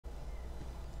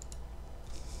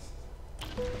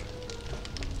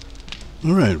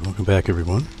Alright, welcome back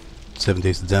everyone. 7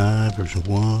 Days to Die, version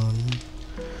 1.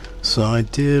 So I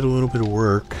did a little bit of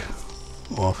work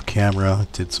off camera,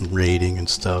 did some raiding and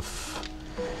stuff,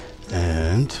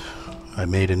 and I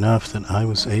made enough that I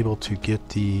was able to get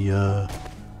the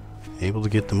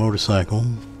motorcycle.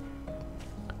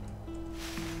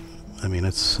 I mean,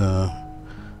 it's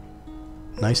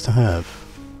nice to have.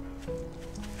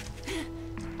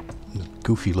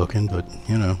 Goofy looking, but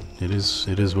you know, it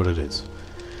is what it is.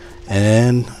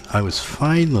 And I was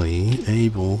finally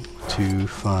able to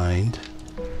find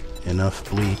enough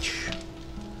bleach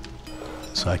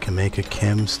so I can make a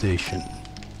chem station.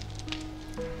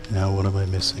 Now what am I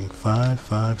missing? 5,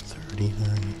 30,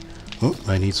 30. Oh,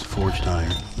 I need some forged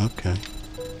iron. Okay.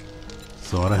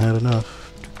 Thought I had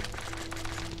enough.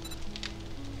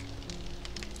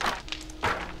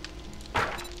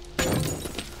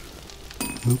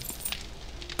 Boop.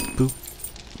 Boop.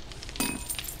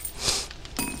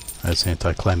 That's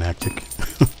anticlimactic.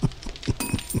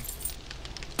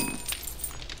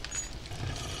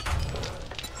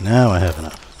 Now I have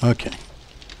enough. Okay.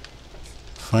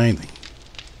 Finally.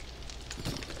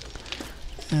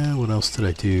 And what else did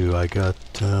I do? I got,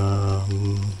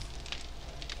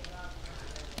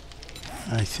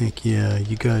 I think, yeah,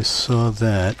 you guys saw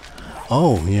that.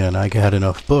 Oh, yeah, and I got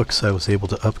enough books. I was able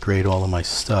to upgrade all of my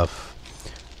stuff.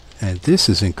 And this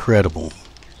is incredible.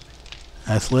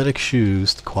 Athletic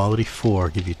shoes, quality 4,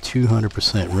 give you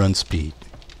 200% run speed.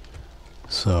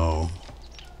 So,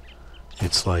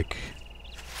 it's like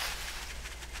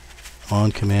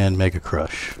on command Mega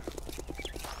Crush.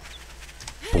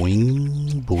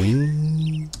 Boing,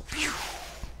 boing.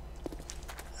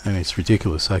 I mean, it's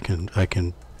ridiculous. I can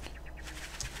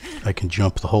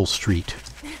jump the whole street.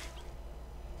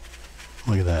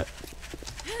 Look at that.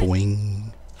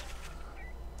 Boing.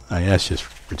 I mean, that's just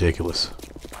ridiculous.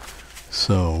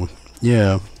 So,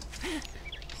 yeah,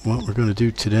 what we're going to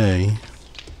do today,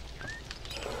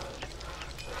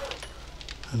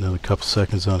 another couple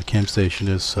seconds on the chem station,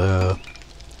 is, yeah,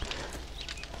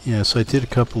 so I did a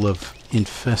couple of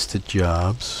infested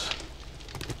jobs.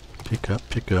 Pick up,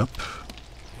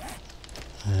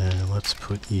 and let's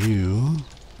put you,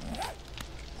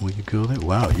 will you go there?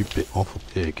 Wow, you're awful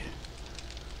big.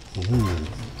 Ooh.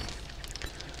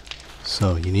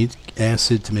 So you need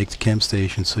acid to make the chem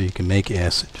station so you can make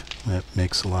acid. That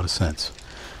makes a lot of sense.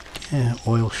 Yeah,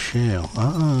 oil shale.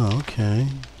 Oh, okay.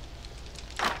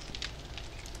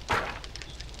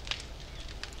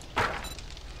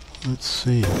 Let's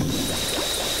see.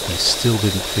 I still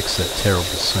didn't fix that terrible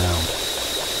sound.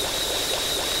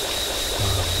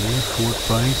 Beer, fork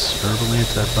bites, herbal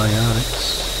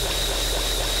antibiotics.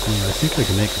 Glue. I think I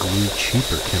can make glue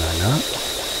cheaper, can I not?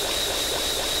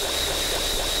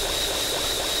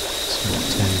 10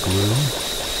 glue.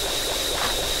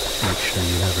 Make sure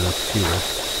you have enough fuel.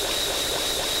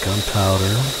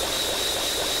 Gunpowder.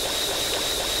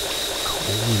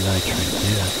 Coal and nitrate,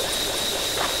 yeah.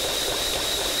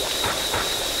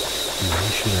 Yeah,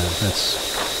 you should have,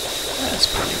 that's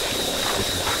plenty of fuel right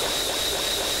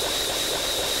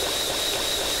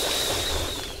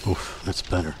there. Oof, that's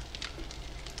better.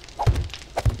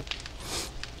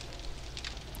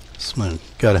 Someone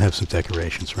gotta have some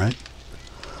decorations, right?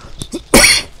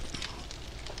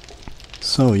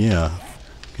 So yeah,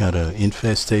 got an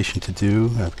infestation to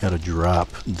do. I've got a drop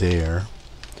there.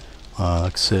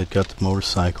 Like I said, got the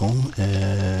motorcycle,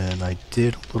 and I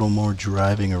did a little more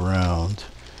driving around.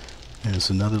 There's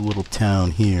another little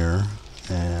town here,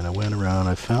 and I went around.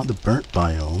 I found the burnt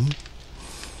biome.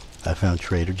 I found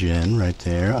Trader Jen right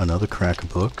there. Another cracker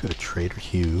book, a Trader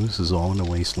Hughes, is all in the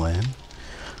wasteland.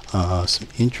 Some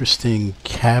interesting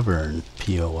cavern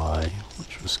POI,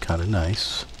 which was kind of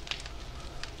nice.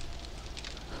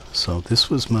 So this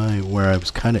was where I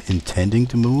was kind of intending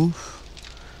to move.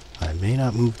 I may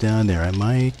not move down there. I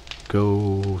might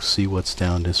go see what's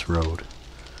down this road.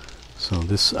 So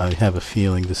this, I have a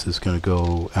feeling this is going to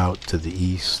go out to the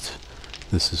east.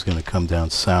 This is going to come down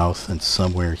south, and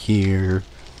somewhere here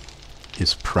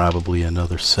is probably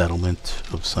another settlement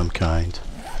of some kind.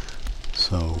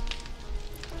 So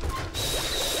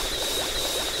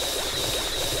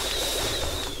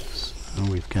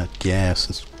we've got gas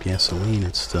and gasoline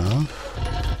and stuff.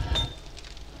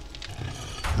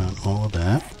 Got all of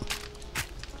that.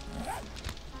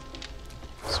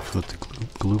 Let's put the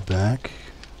glue back.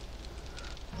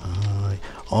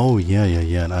 Oh yeah,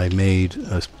 and I made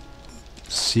a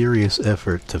serious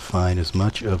effort to find as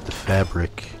much of the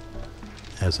fabric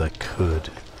as I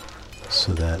could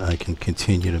so that I can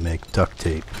continue to make duct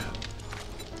tape,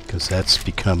 because that's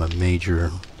become a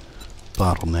major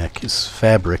bottleneck. Is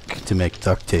fabric to make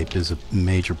duct tape is a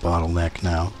major bottleneck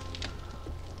now.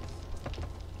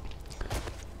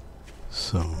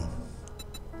 So,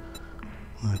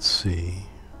 let's see.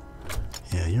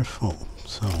 Yeah, you're full.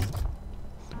 So,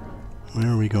 where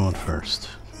are we going first?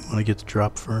 Want to get the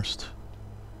drop first?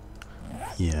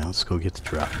 Yeah, let's go get the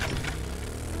drop.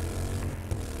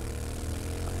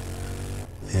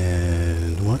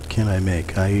 And what can I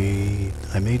make? I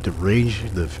made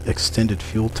the extended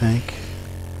fuel tank,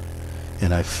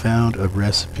 and I found a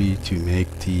recipe to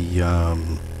make the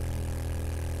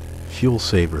fuel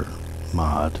saver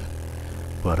mod,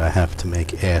 but I have to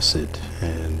make acid,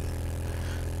 and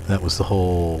that was the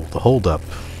holdup,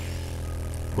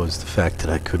 was the fact that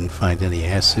I couldn't find any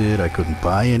acid. I couldn't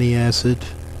buy any acid,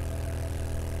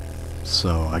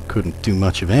 so I couldn't do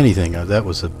much of anything. That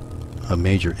was a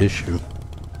major issue.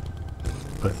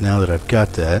 But now that I've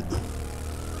got that,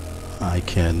 I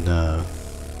can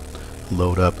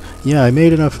load up. Yeah, I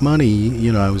made enough money.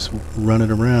 You know, I was running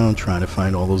around trying to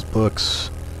find all those books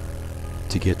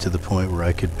to get to the point where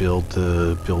I could build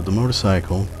the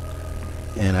motorcycle,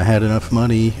 and I had enough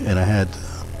money, and I had.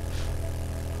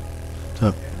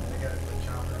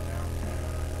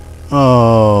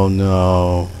 Oh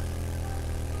no,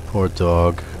 poor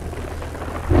dog.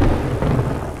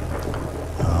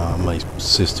 My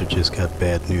sister just got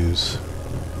bad news.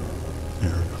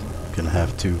 They're gonna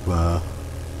have to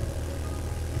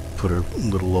put her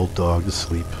little old dog to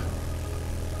sleep.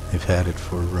 They've had it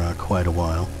for quite a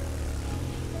while.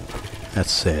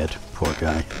 That's sad, poor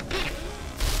guy.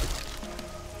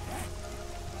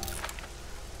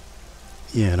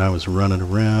 Yeah, and I was running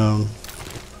around.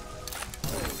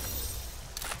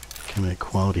 Can make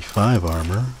quality 5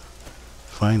 armor.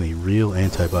 Finally, real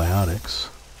antibiotics.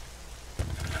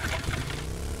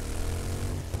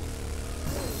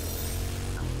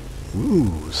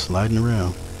 Ooh, sliding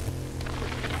around.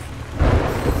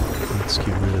 Let's get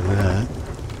rid of that.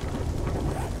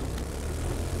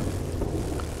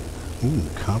 Ooh,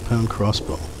 compound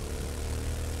crossbow.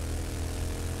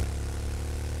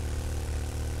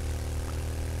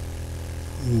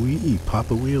 Wee, pop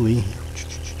a wheelie.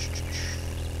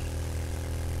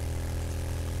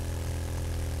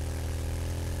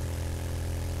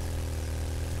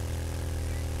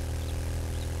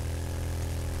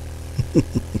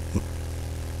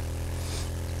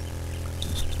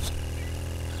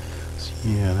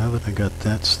 Yeah, now that I got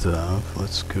that stuff,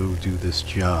 let's go do this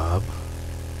job.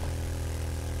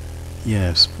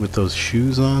 Yes, with those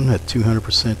shoes on at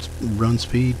 200% run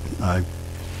speed, I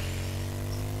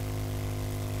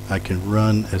can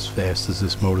run as fast as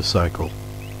this motorcycle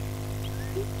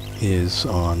is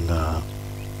on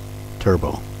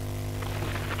turbo.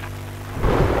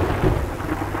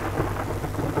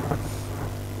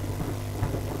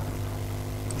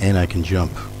 And I can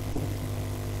jump,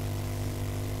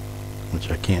 which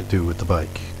I can't do with the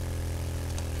bike.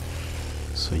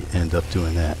 So you end up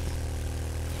doing that.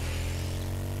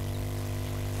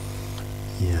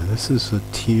 Yeah, this is a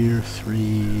tier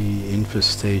 3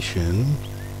 infestation.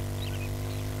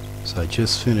 So I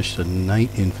just finished a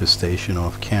night infestation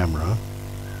off camera.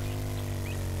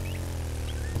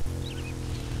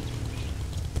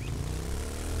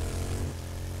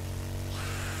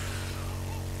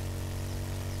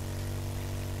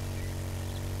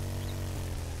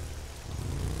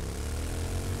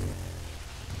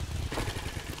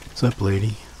 What's up,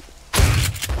 lady?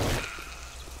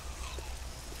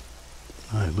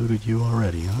 I looted you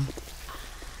already, huh?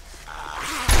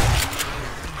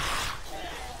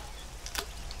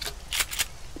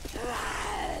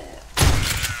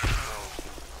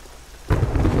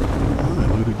 Oh, I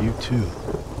looted you too.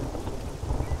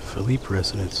 Philippe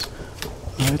residence.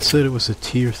 Oh, it said it was a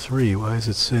tier 3. Why is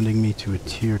it sending me to a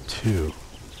tier 2?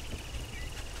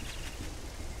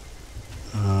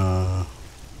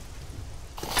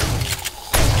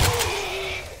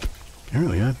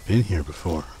 Apparently I've been here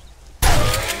before.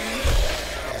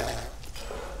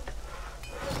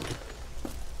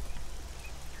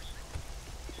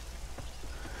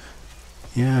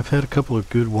 Yeah, I've had a couple of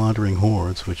good wandering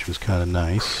hordes, which was kind of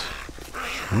nice.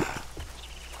 Oh.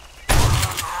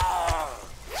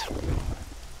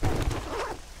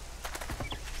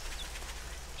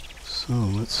 So,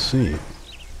 let's see.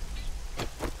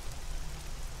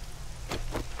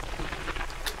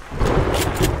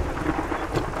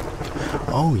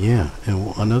 Oh yeah,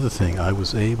 and another thing, I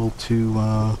was able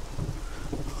to,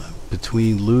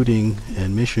 between looting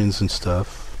and missions and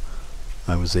stuff,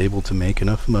 I was able to make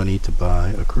enough money to buy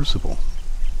a crucible.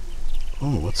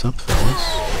 Oh, what's up, fellas?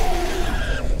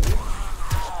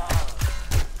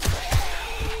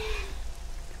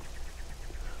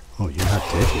 Oh, you're not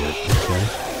dead yet, okay.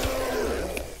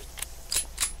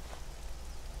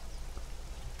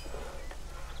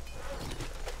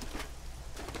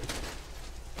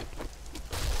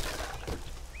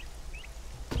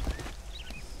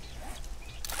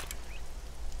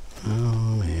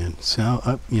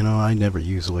 So, you know, I never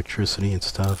use electricity and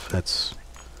stuff. That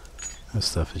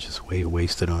stuff is just way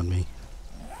wasted on me.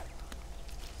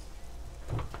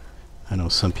 I know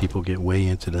some people get way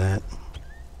into that.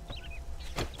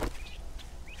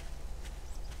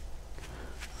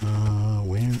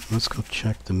 Let's go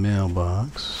check the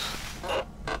mailbox.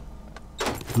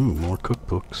 Ooh, more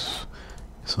cookbooks.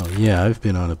 So yeah, I've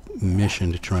been on a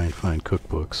mission to try and find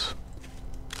cookbooks.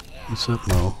 What's up,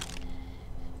 Mo?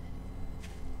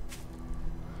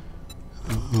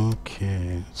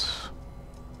 Okay,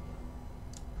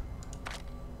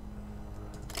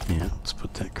 let's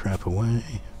put that crap away.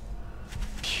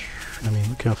 I mean,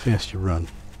 look how fast you run.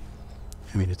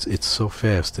 I mean, it's so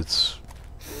fast, it's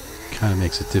kind of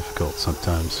makes it difficult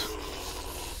sometimes.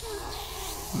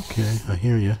 Okay, I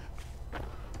hear you.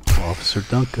 Officer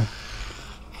Dunka.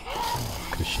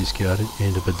 Because she's got it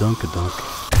into the Dunkadunk.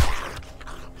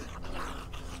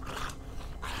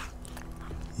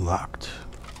 Locked.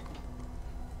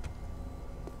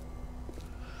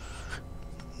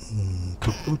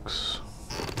 Cookbooks.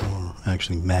 Or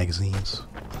actually magazines.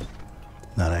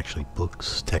 Not actually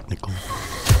books, technical.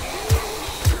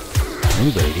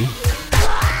 Hey, lady.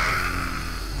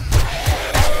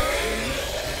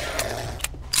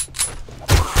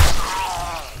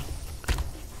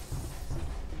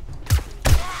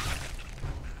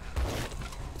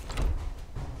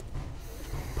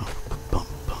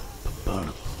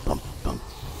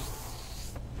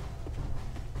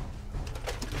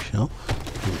 Shelf.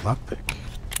 Lockpick.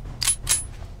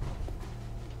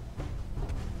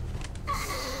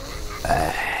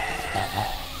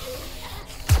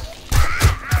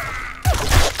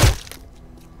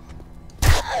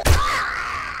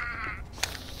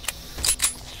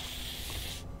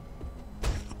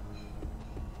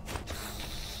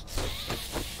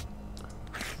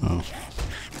 Oh,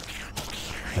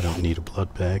 I don't need a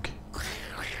blood bag.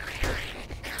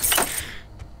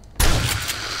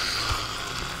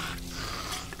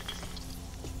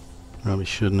 Probably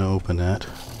shouldn't have opened that.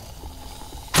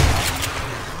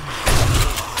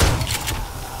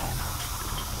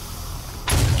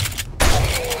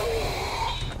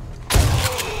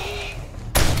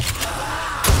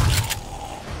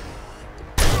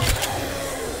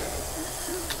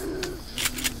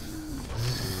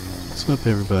 What's up,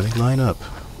 everybody? Line up.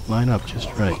 Line up just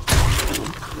right.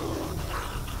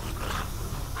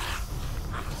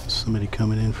 Somebody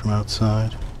coming in from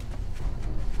outside.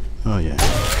 Oh yeah,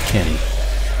 Kenny.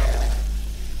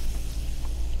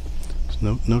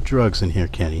 There's no drugs in here,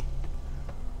 Kenny.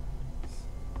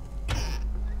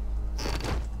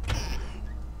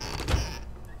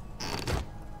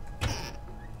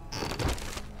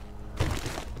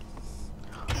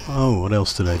 Oh, what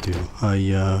else did I do?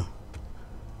 I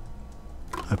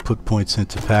put points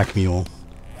into Pack Mule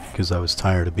because I was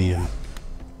tired of being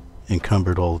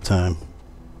encumbered all the time.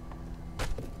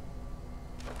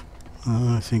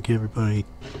 I think everybody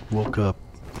woke up.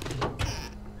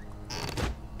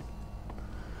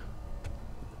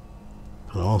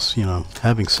 But also, you know,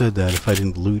 having said that, if I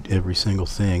didn't loot every single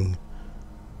thing,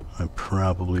 I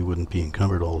probably wouldn't be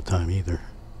encumbered all the time either.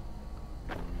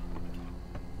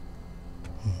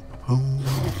 Oh.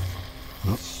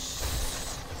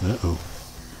 Uh-oh.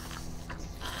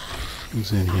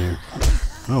 Who's in here?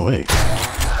 Oh, wait.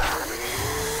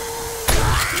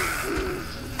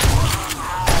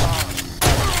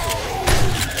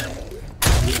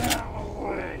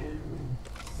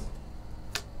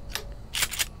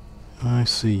 I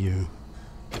see you.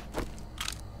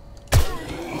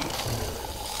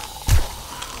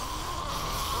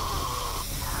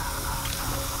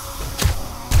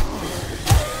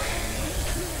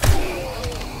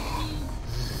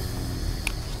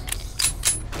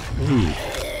 Hey,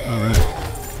 all right.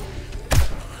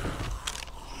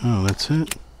 Oh, that's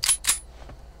it.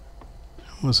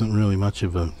 Wasn't really much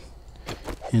of a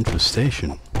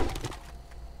infestation.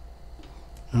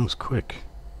 That was quick.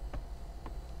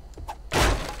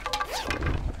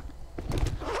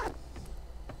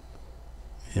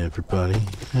 Everybody,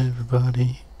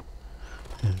 everybody,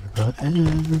 everybody,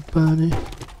 everybody.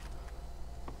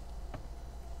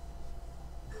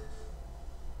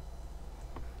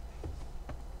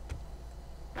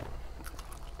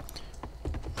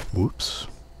 Whoops.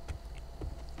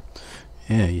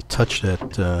 Yeah, you touch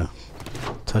that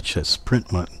sprint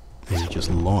button and you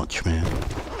just launch, man.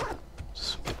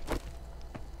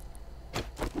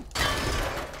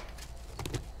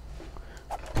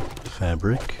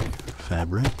 Fabric.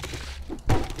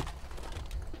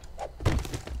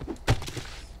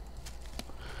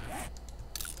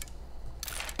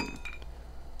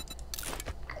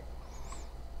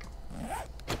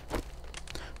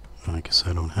 I guess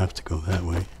I don't have to go that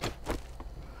way.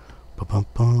 bum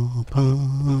bum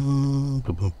bum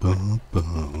bum bum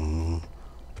bum.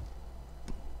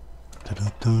 Da da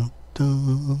da da.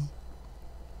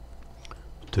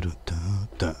 Da da da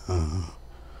da.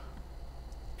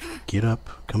 Get up!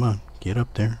 Come on, get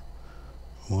up there.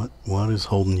 What is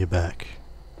holding you back?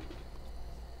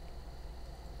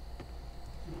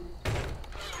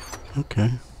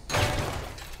 Okay.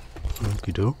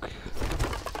 Okie doke.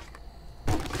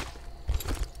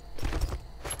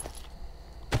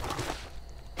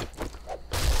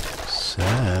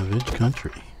 Savage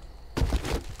country.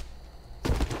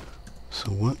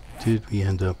 So what did we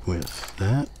end up with?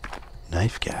 That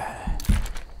knife guy.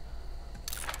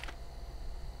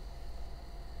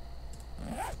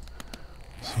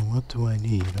 So what do I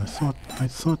need? I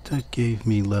thought that gave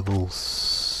me level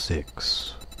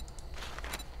 6.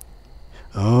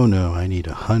 Oh no, I need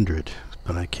 100.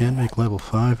 But I can make level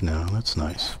 5 now. That's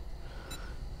nice.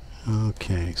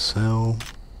 Okay, sell.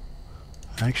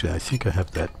 Actually, I think I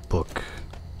have that book.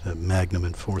 That Magnum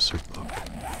Enforcer book.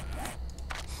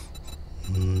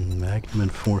 Magnum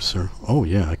Enforcer. Oh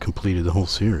yeah, I completed the whole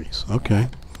series. Okay.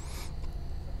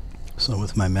 So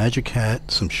with my magic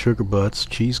hat, some sugar butts,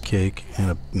 cheesecake,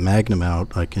 and a Magnum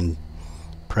out, I can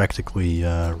practically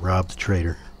rob the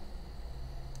trader.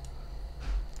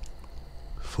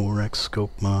 4x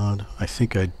scope mod. I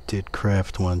think I did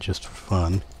craft one just for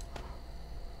fun.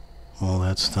 All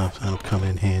that stuff, that'll come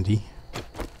in handy.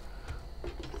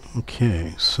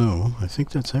 Okay, so I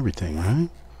think that's everything, right?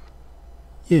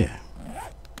 Yeah.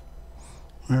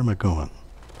 Where am I going?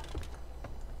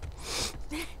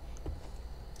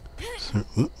 So,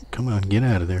 come on, get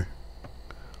out of there.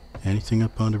 Anything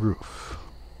up on the roof?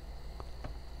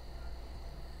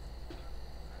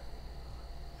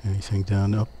 Anything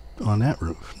down up on that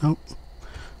roof? Nope.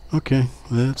 Okay,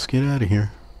 let's get out of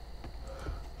here.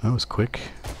 That was quick.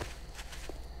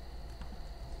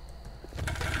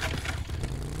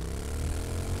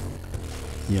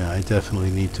 Yeah, I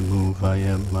definitely need to move. I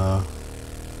am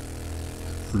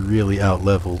really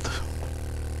out-leveled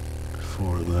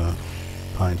for the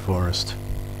pine forest.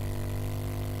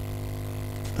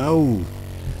 Oh!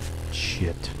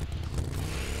 Shit.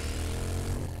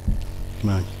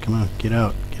 Come on, get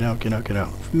out, get out, get out, get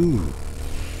out. Ooh.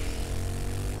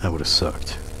 That would have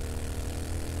sucked.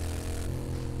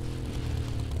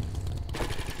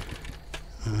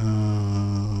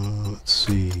 Let's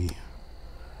see.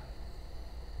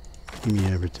 Give me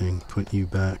everything, put you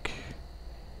back.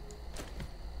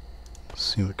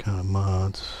 See what kind of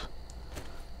mods.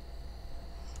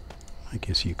 I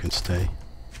guess you can stay.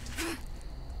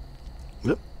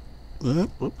 Yep.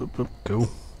 Go.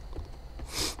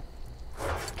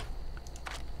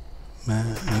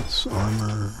 That's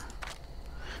armor.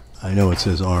 I know it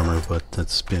says armor, but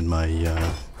that's been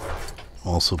my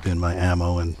also been my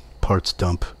ammo and parts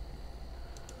dump.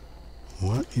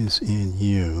 What is in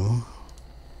you?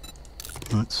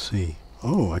 Let's see.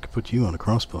 Oh, I could put you on a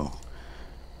crossbow.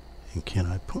 And can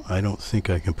I put... I don't think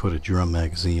I can put a drum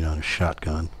magazine on a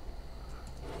shotgun.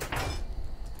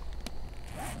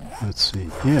 Let's see.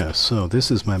 Yeah, so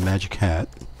this is my magic hat.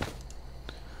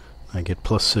 I get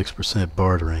plus 6%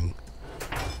 bartering.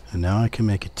 And now I can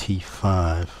make a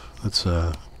T5. That's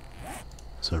a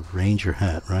ranger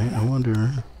hat, right? I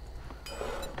wonder...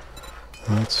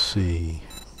 Let's see.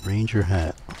 Ranger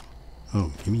hat.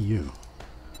 Oh, give me you.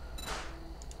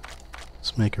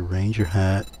 Let's make a ranger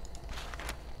hat.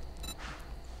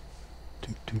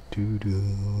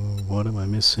 What am I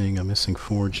missing? I'm missing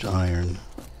forged iron.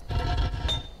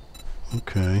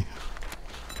 Okay.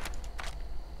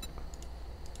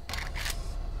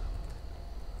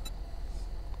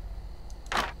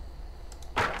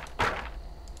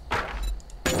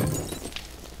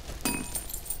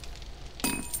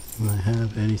 Do I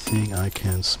have anything I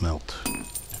can smelt?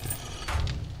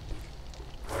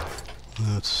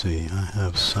 Let's see, I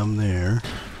have some there.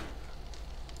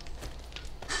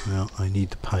 Well, I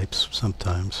need the pipes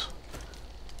sometimes.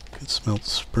 I can smelt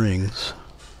springs.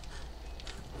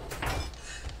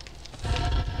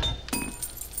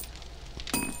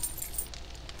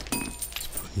 Let's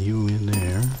put you in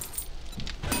there.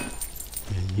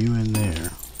 And you in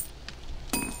there.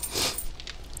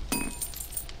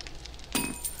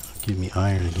 Give me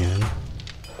iron again.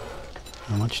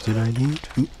 How much did I need?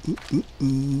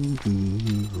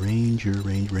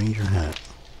 Ranger hat.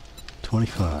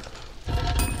 25.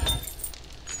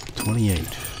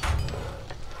 28.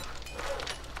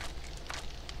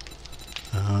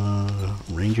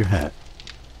 Ranger hat.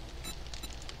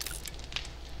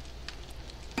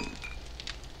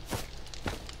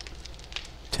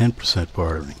 %,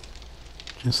 bartering.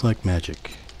 Just like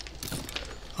magic.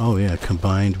 Oh yeah,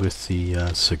 combined with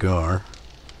the cigar.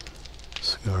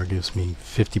 Cigar gives me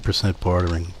 50%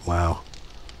 bartering. Wow.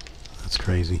 That's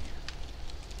crazy.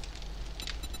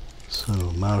 So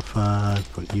modify,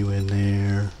 put you in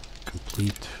there.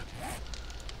 Complete.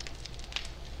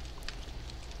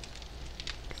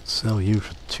 Can sell you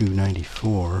for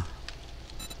 $294.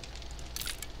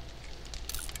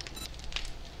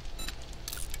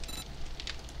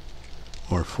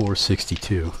 Or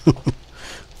 $462.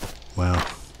 Wow.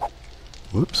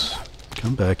 Whoops.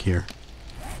 Come back here.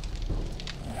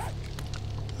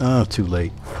 Oh, too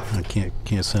late. I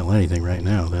can't sell anything right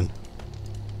now then.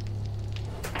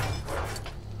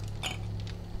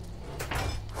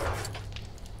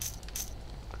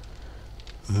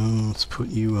 Let's put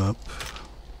you up.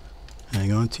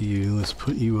 Hang on to you. Let's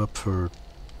put you up for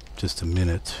just a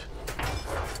minute.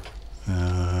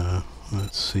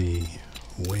 Let's see.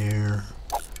 Where?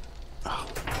 Oh,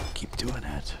 keep doing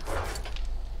that.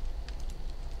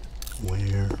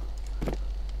 Where?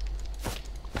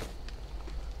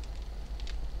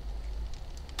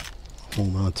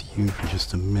 Hold on to you for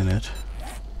just a minute.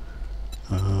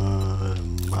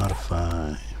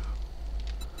 Modify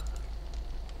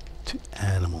to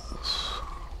animals.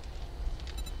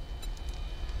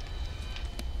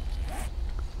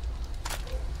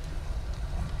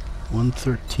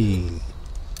 $113.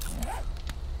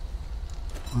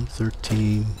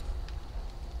 113.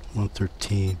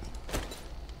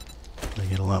 I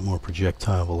get a lot more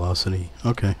projectile velocity.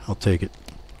 Okay, I'll take it.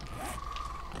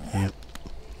 Yep,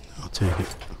 I'll take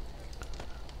it.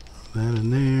 That in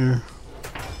there.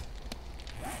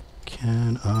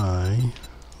 Can I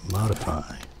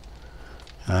modify?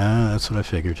 Ah, that's what I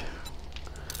figured.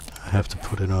 I have to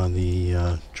put it on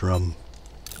the drum.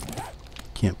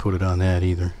 Can't put it on that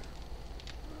either.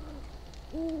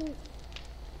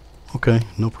 Okay,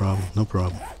 no problem, no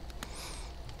problem.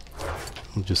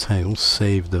 We'll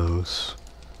save those.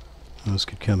 Those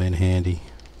could come in handy.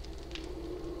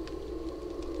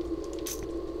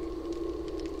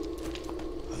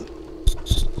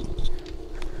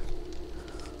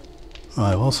 Oh,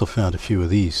 I've also found a few of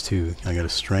these too. I got a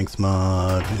strength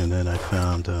mod, and then I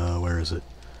found, where is it?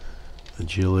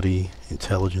 Agility,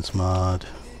 intelligence mod.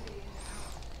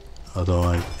 Although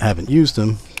I haven't used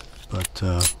them, but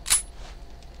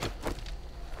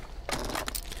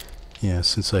yeah,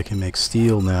 since I can make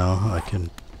steel now, I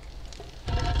can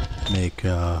make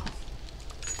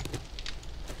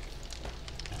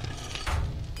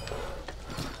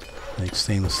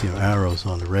stainless steel arrows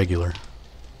on the regular.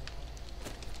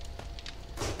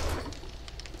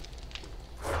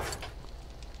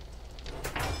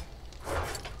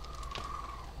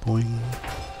 Boing.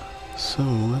 So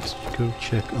let's go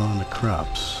check on the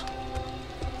crops.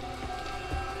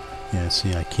 Yeah,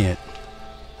 see, I can't.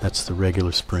 That's the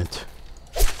regular sprint.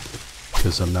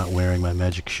 Because I'm not wearing my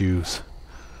magic shoes.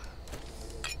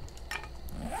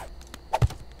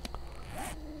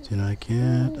 Did I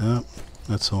get... Oh,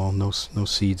 that's all. No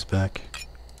seeds back.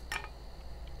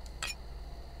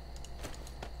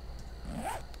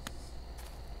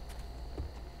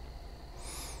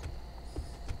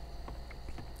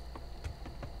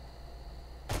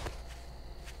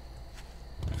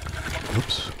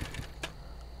 Oops.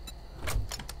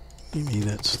 Give me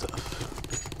that stuff.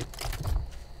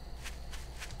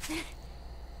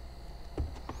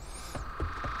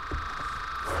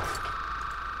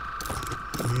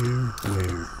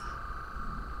 Where?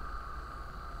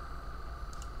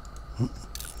 Oh,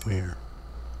 where?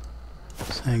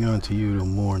 Let's hang on to you till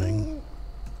morning.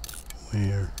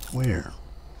 Where?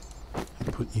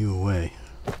 And put you away.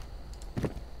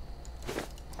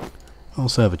 I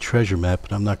also have a treasure map,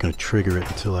 but I'm not going to trigger it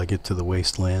until I get to the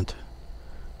wasteland.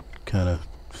 Kind of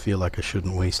feel like I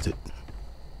shouldn't waste it.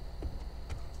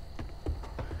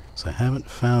 So I haven't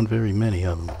found very many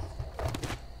of them.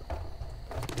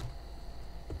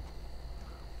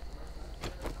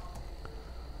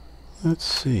 Let's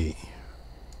see.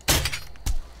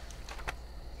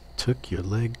 Took your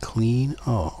leg clean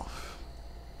off.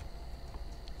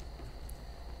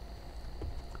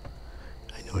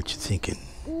 I know what you're thinking.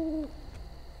 You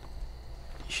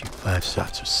shoot 5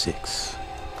 shots or 6.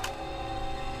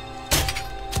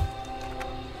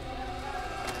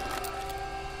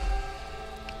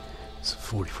 It's a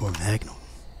 44 Magnum.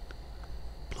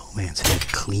 Blow a man's head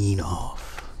clean off.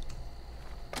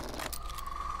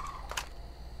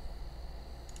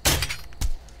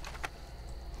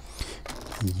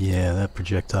 Yeah, that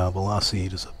projectile velocity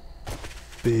is a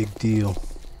big deal.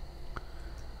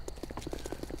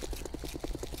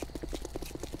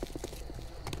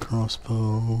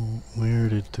 Crossbow, where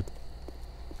did the...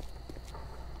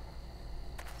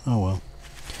 Oh well.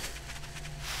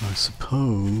 I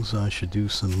suppose I should do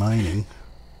some mining.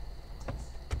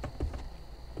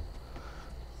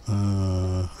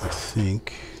 I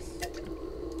think.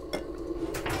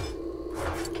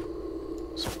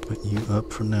 Let's put you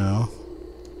up for now.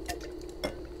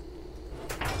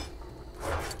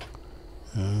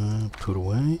 Put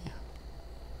away.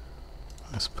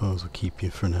 I suppose I'll keep you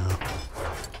for now.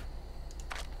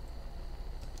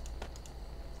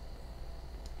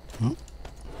 Oh.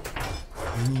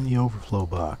 In the overflow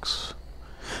box.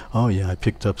 Oh yeah, I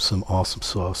picked up some awesome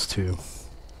sauce too.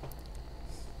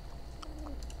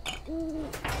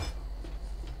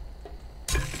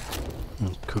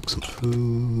 I'll cook some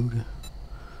food.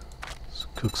 Let's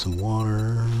cook some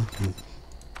water.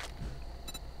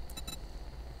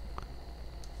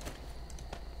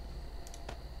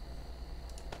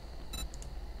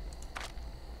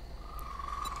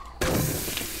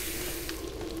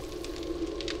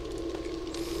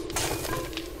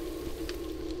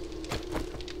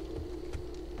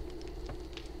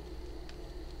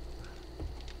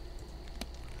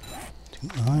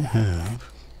 I have...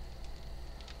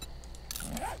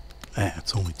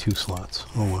 it's only 2 slots.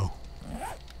 Oh well.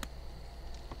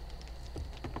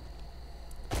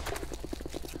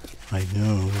 I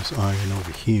know there's iron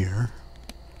over here.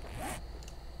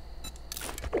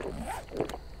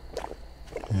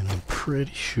 And I'm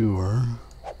pretty sure...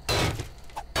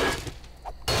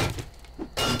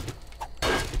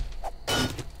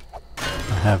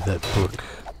 I have that book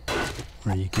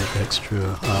where you get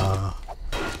extra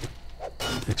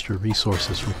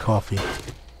resources from coffee.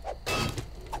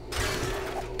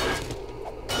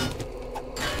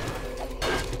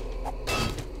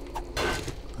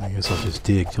 I guess I'll just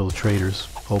dig till the trader's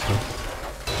open.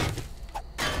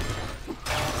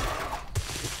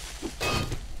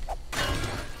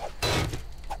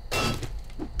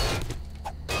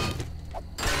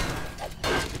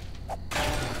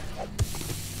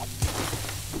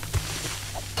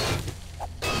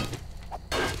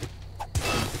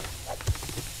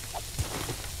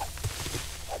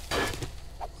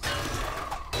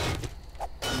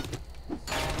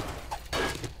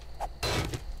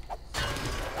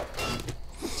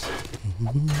 I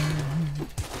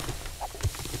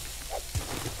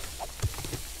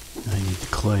need the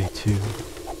clay too.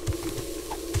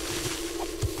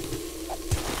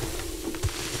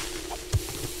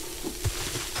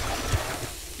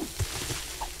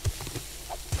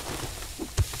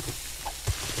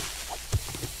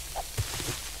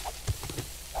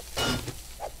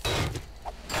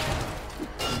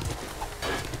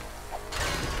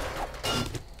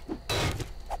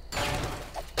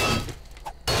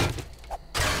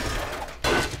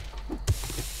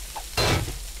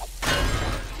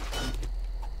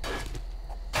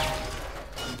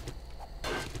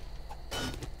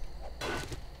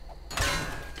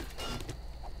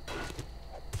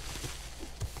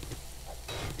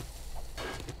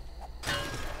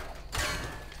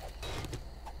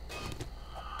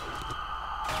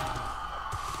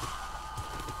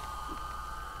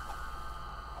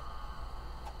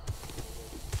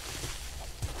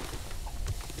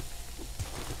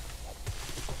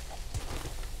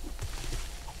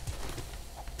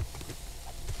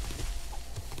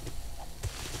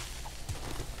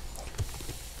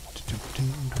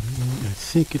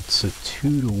 I think it's a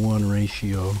 2-to-1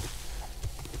 ratio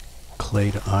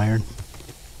clay to iron.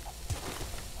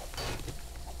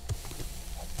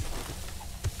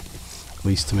 At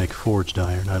least to make forged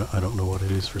iron. I don't know what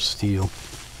it is for steel.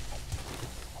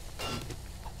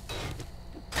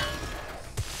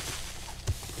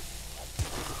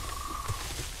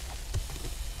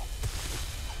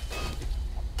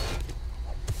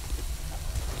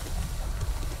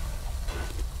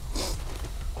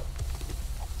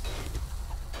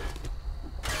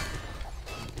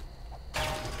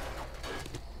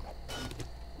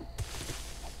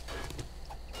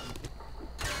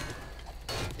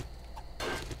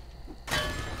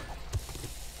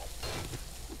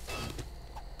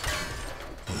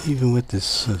 Even with this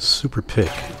super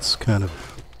pick, it's kind of...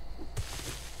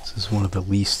 This is one of the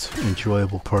least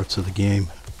enjoyable parts of the game.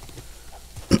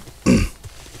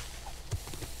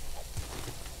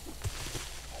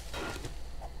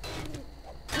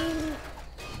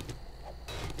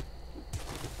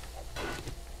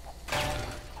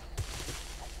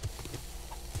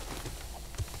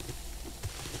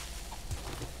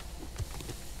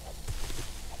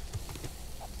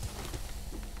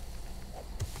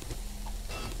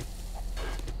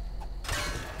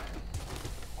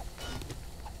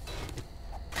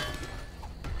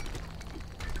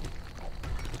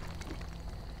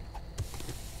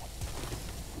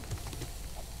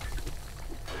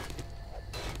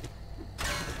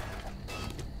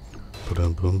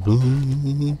 Boom, boom,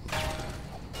 boom.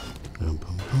 Boom, boom,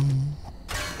 boom.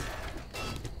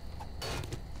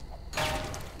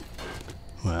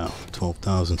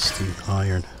 12,000 steel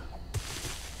iron.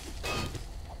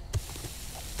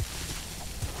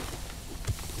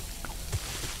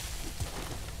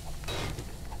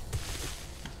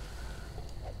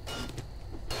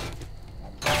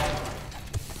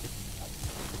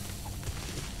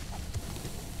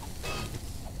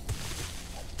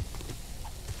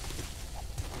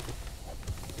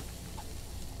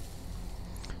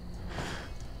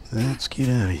 Let's get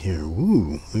out of here.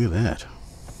 Woo, look at that.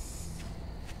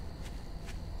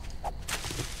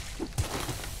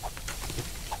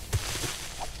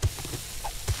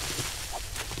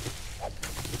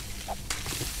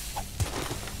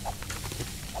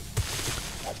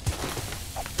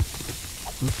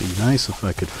 It would be nice if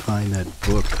I could find that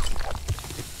book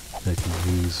that you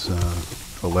use,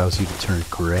 allows you to turn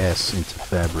grass into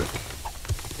fabric.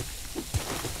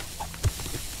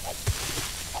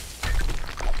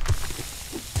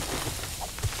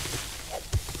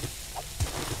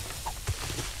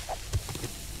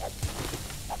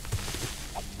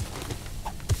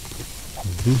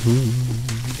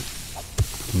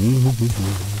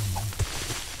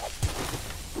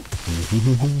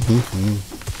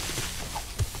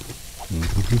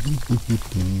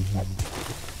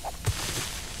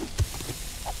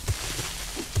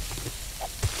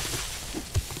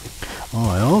 Oh,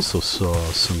 I also saw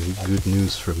some good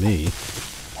news for me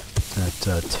that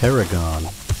Tarragon,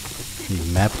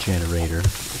 the map generator,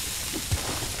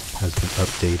 has been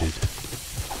updated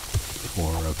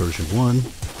for version 1,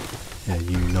 and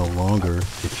you no longer,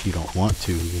 if you don't want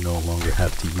to, you no longer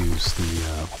have to use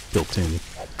the built-in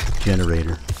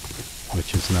generator,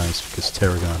 which is nice because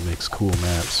Tarragon makes cool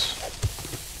maps.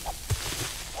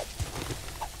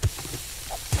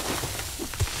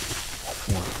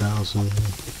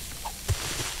 $4,000.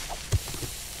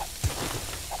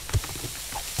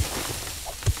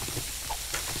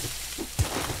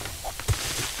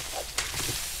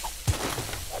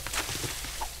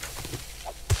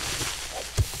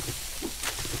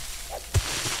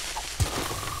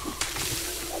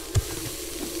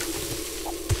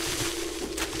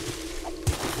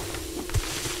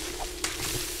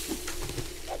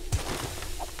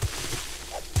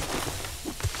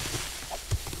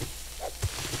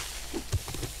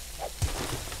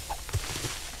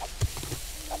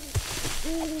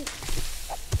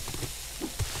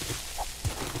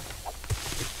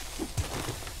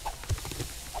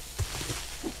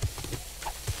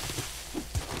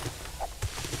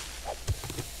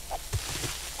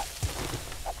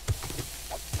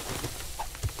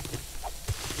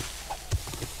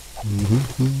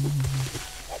 Mm-hmm.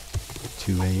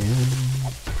 2 a.m.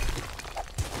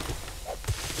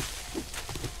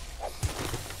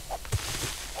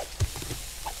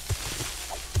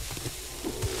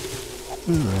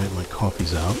 Alright, my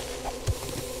coffee's out.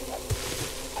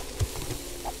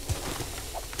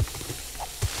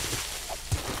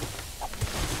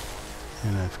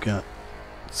 And I've got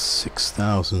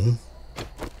 6,000.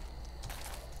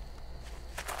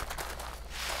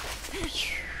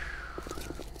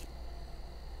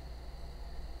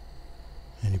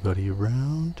 Anybody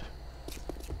around?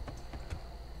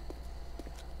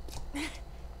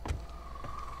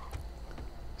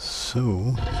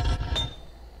 So,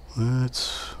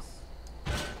 let's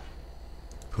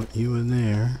put you in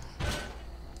there.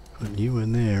 Put you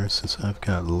in there since I've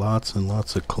got lots and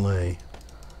lots of clay.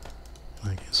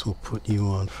 I guess we'll put you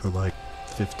on for like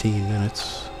 15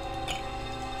 minutes.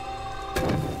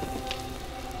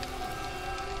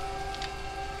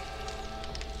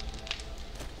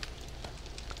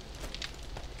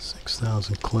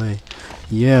 Clay.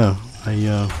 Yeah,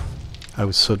 I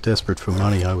was so desperate for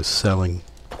money I was selling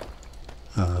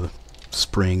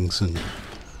springs and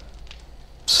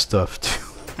stuff to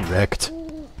wrecked.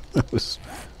 I was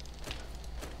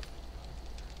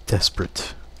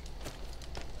desperate.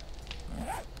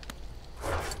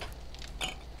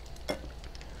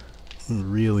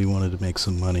 Really wanted to make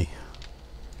some money.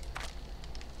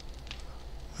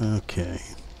 Okay.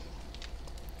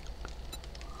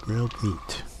 Grilled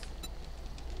meat.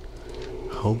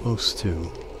 Hobo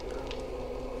stew.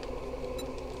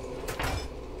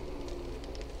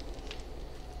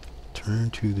 Turn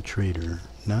to the trader.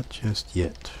 Not just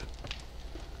yet.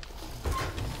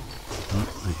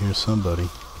 Oh, I hear somebody.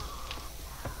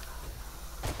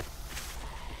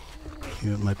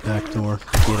 You at my back door?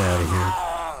 Get out of here.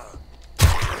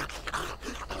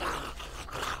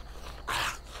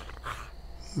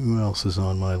 Who else is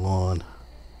on my lawn?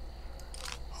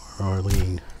 Or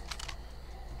Arlene?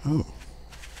 Oh.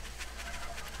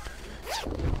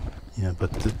 Yeah,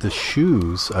 but the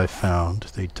shoes I found,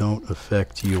 they don't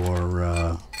affect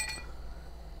your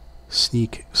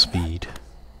sneak speed.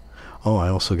 Oh, I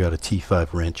also got a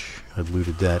T5 wrench. I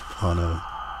looted that on a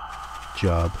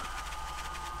job.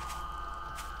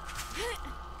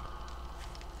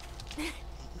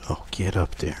 Oh, get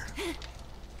up there.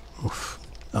 Oof.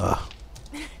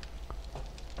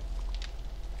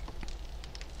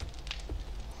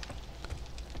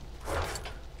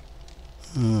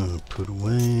 Put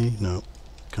away. No.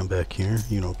 Come back here.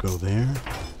 You don't go there.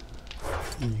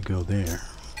 And you go there.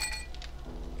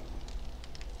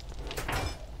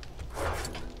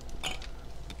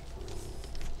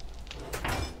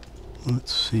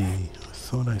 Let's see. I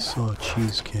thought I saw a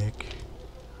cheesecake.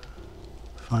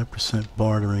 5%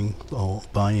 bartering. Oh,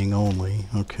 buying only.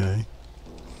 Okay.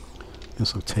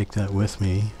 Guess I'll take that with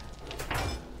me.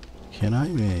 Can I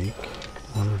make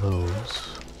one of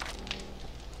those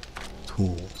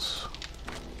tools?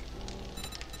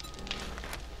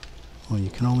 Well, you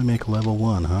can only make level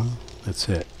 1, huh? That's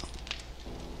it.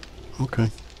 Okay.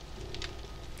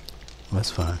 Well,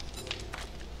 that's fine.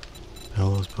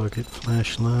 Bellows bucket,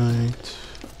 flashlight.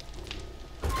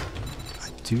 I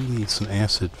do need some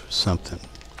acid for something.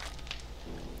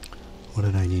 What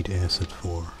did I need acid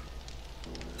for?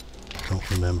 I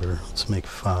don't remember. Let's make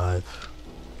 5.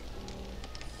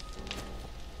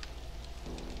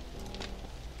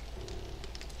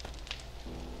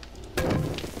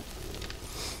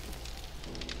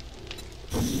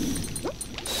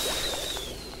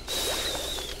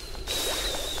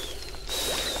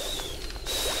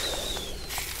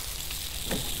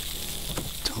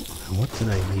 What did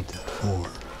I need that for?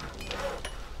 I'm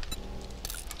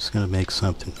just gonna make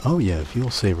something. Oh yeah, fuel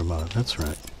saver mod, that's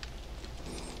right.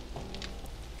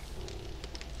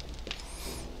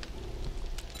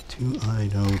 Do I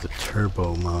know the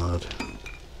turbo mod?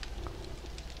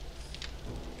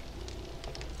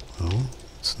 Oh,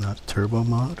 it's not turbo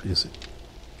mod, is it?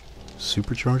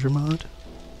 Supercharger mod?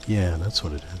 Yeah, that's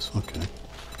what it is, okay.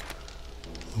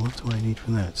 What do I need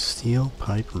for that? Steel,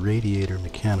 pipe, radiator,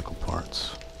 mechanical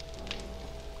parts.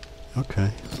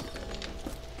 Okay.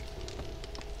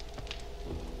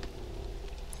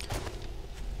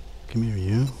 Come here,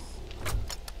 you.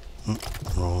 Oh,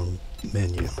 wrong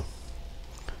menu.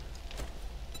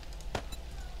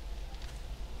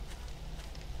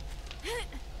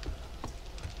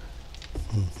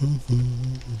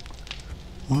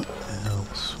 What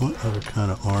else? What other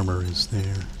kind of armor is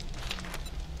there?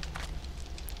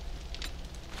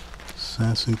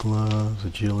 Assassin gloves,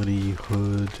 agility,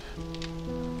 hood.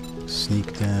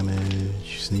 Sneak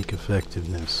damage, sneak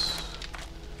effectiveness,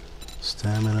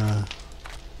 stamina,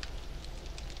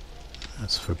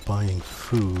 that's for buying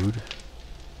food,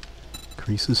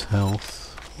 increases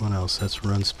health, what else, that's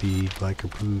run speed, biker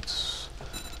boots,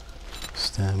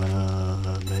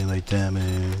 stamina, melee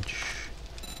damage,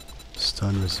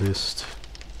 stun resist,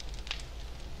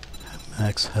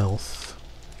 max health,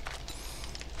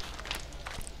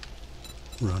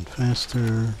 run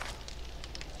faster,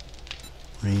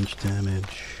 range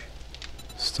damage,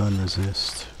 stun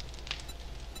resist.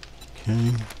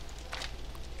 Okay.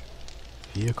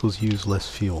 Vehicles use less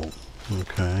fuel.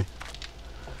 Okay.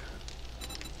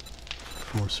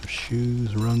 Force of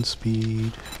shoes, run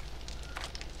speed.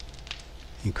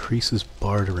 Increases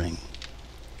bartering.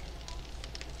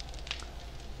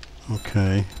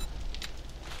 Okay.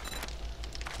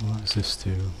 What does this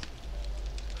do?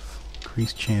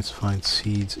 Increased chance to find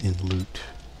seeds in loot.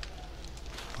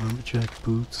 Lumberjack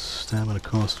boots, stamina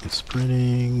cost with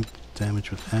sprinting, damage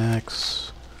with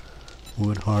axe,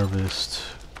 wood harvest,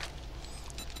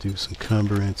 reduce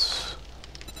encumbrance,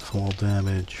 fall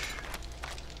damage,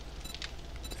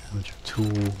 damage of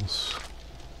tools,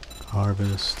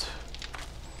 harvest,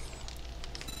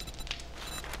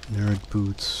 nerd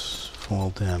boots,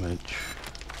 fall damage,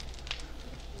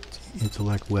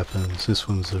 intellect weapons. This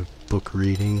one's a book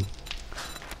reading,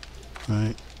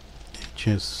 right?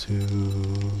 Chance to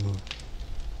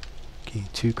gain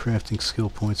 2 crafting skill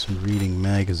points from reading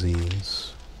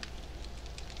magazines.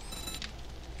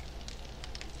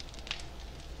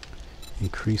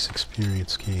 Increase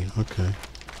experience gain. Okay.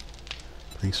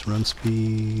 Increase run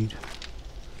speed.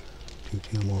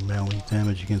 Deal more melee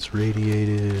damage against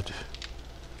radiated.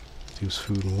 Reduce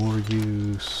food and water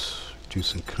use.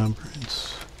 Reduce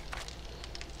encumbrance.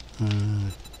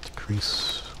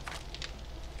 Decrease.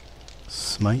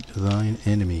 Smite thine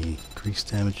enemy. Increase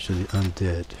damage to the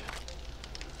undead.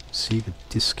 Receive a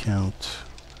discount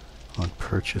on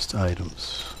purchased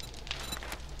items.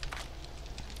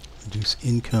 Reduce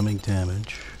incoming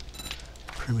damage.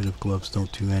 Primitive gloves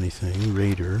don't do anything.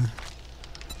 Raider.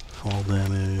 Fall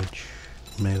damage.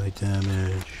 Melee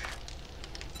damage.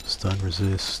 Stun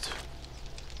resist.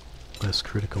 Less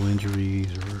critical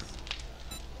injuries or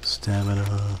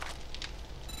stamina.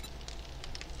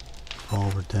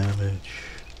 revolver damage.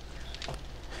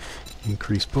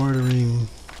 Increase bartering.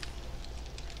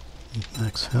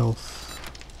 Max health.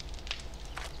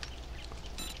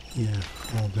 Yeah,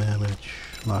 fall damage.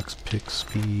 Locks pick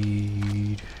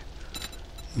speed.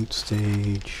 Loot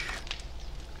stage.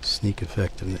 Sneak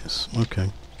effectiveness. Okay.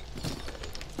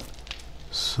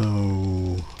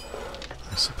 So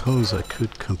I suppose I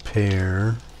could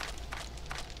compare.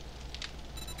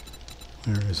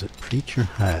 Where is it? Preacher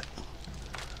hat.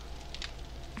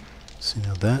 See,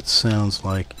 now that sounds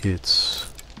like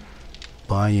it's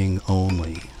buying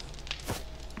only.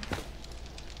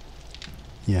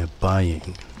 Yeah,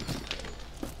 buying.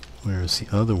 Whereas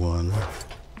the other one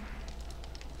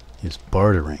is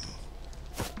bartering.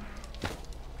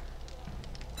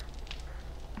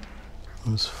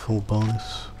 What was full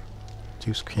bonus?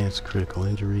 Reduce cancer, critical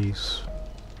injuries.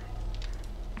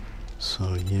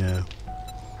 So yeah,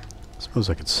 I suppose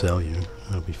I could sell you.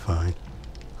 That'll be fine.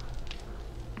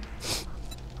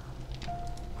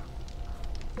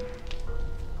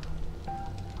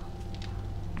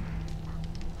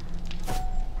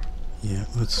 Yeah,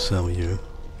 let's sell you.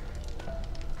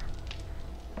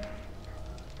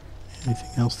 Anything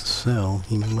else to sell?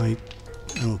 He might...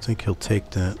 I don't think he'll take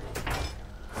that.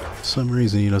 For some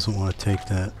reason he doesn't want to take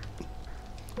that.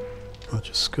 Bunch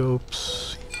of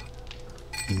scopes.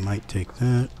 He might take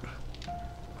that.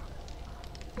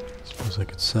 Suppose I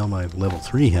could sell my level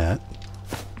 3 hat.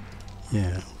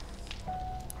 Yeah.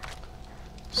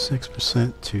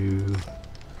 6% to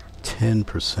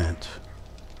 10%.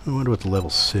 I wonder what the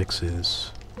level 6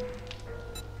 is.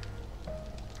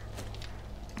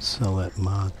 Sell that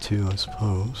mod too, I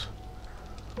suppose.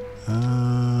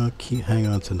 Hang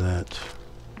on to that.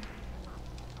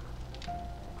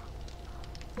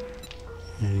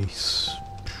 And he's...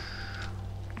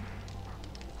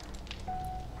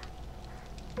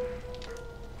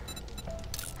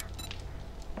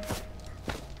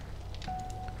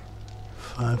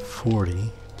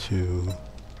 $540 to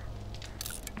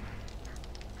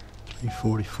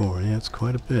 344. Yeah, it's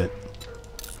quite a bit.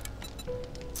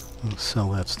 I'll sell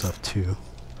that stuff too.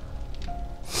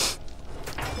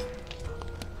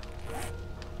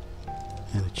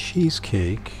 And a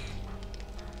cheesecake.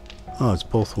 Oh, it's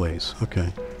both ways.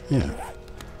 Okay. Yeah.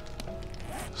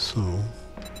 So,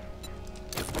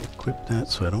 equip that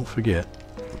so I don't forget.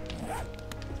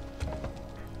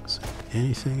 Is there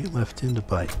anything left in the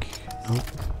bike? Nope.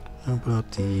 How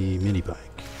about the mini bike?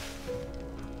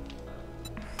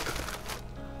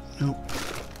 Nope.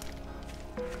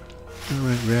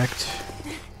 Alright, wrecked.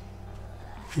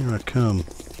 Here I come.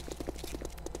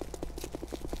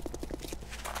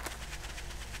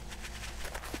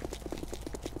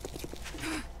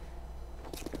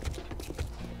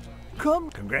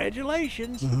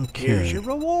 Congratulations. Okay. Here's your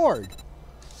reward.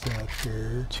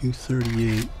 Sucker.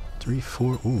 238,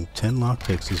 34. Ooh, 10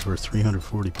 lockpicks is worth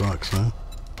 $340, huh?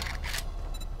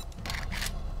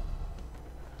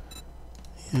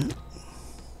 Yeah.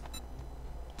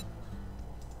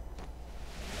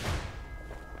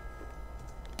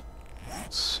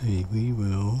 Let's see, we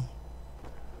will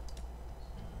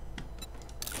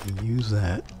use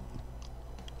that.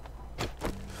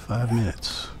 5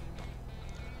 minutes.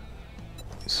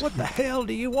 What the hell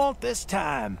do you want this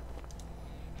time?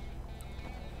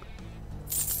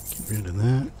 Get rid of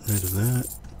that, rid of that.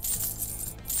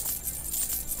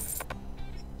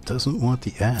 Doesn't want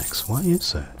the axe. Why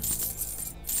is that?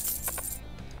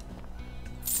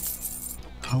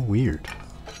 How weird.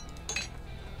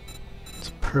 It's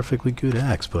a perfectly good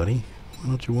axe, buddy. Why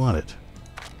don't you want it?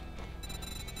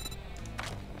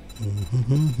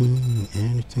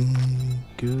 Anything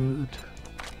good?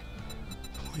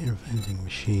 Player vending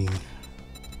machine.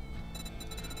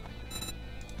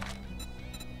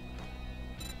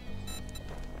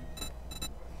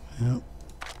 Yep.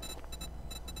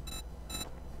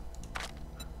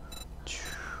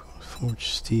 Forged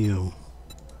steel.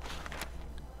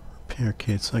 Repair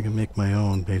kits. I can make my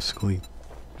own basically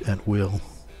at will.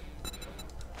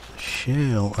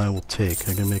 Shale I will take.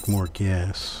 I can make more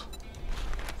gas.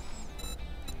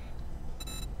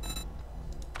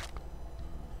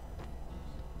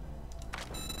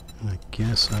 I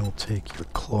guess I will take your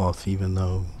cloth, even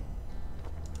though...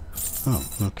 Oh,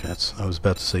 okay. I was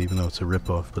about to say even though it's a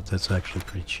ripoff, but that's actually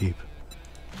pretty cheap.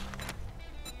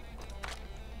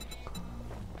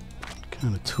 What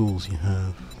kind of tools you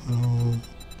have? Oh,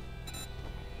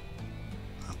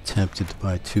 I'm tempted to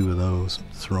buy 2 of those,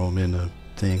 throw them in a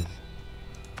thing.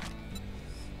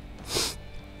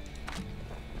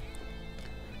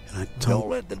 And I Don't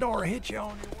let the door hit you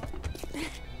on your way.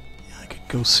 I could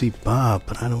go see Bob,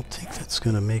 but I don't think that's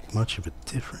going to make much of a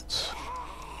difference.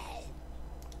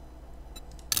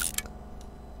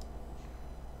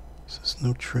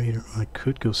 No trader. I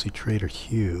could go see Trader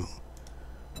Hugh.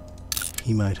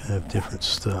 He might have different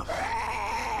stuff.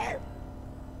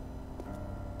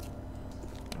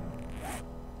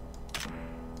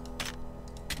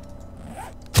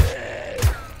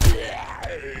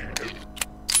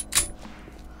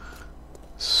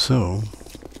 So,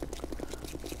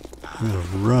 I'm gonna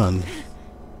run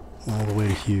all the way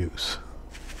to Hughes.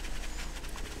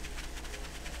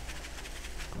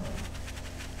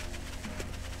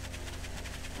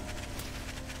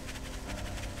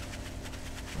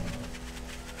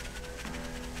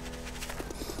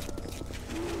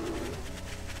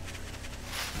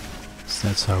 So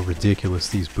that's how ridiculous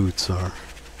these boots are.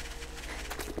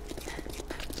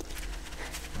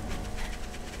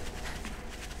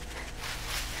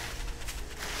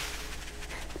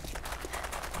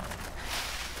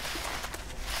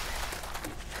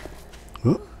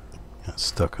 Whoop. Got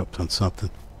stuck up on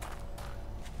something.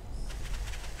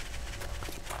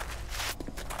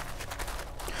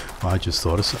 Well, I just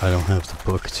thought I don't have the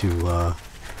book to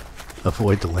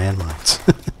avoid the landmines.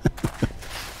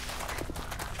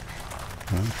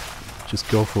 Well, just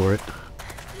go for it.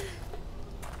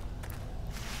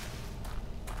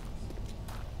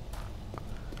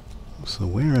 So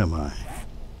where am I?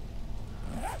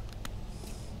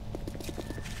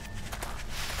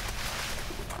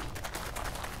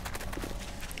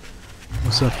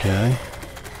 What's up, guy?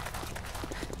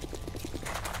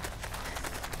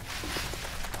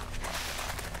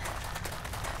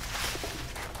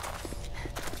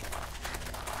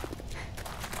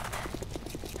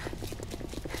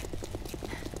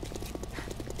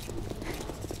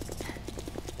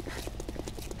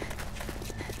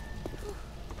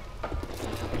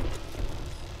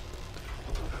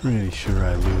 Pretty sure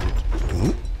I looted.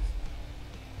 Ooh.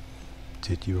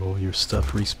 Did all your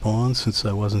stuff respawn since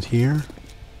I wasn't here?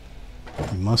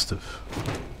 You must have.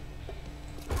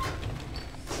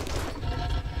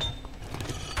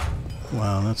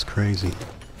 Wow, that's crazy.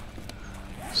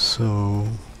 So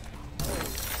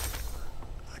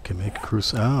I can make a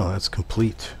cruise. Oh, that's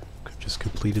complete. Just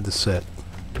completed the set.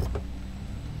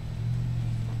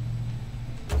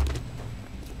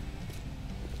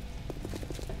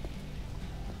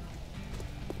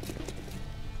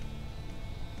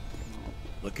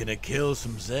 Looking to kill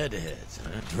some Zed heads,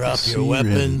 huh? Drop See your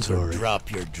weapons or inventory.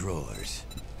 drop your drawers.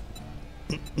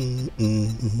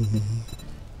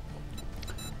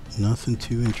 Nothing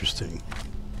too interesting.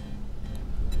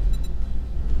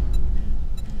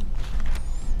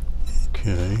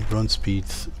 Okay, run speed.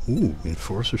 Ooh,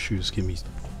 enforcer shoes give me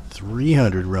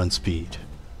 300 run speed.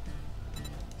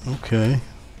 Okay.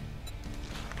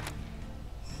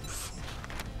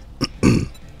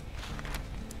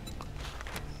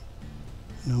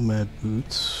 Nomad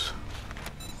boots.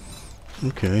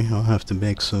 Okay, I'll have to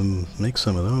make some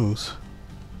of those.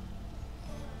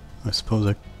 I suppose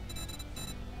I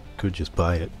could just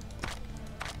buy it.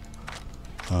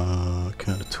 What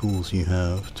kind of tools you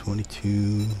have?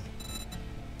 22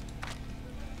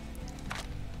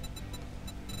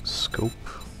 scope.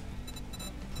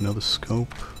 Another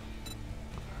scope.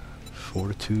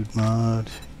 Fortitude mod.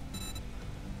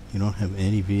 You don't have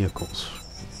any vehicles.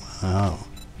 Wow.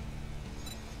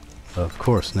 Of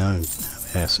course, now I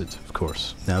have acid, of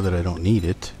course. Now that I don't need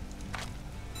it.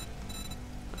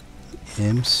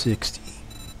 M60.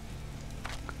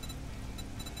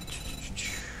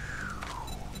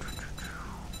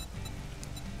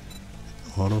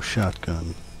 Auto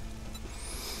shotgun.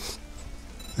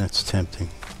 That's tempting.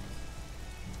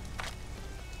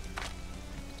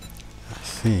 I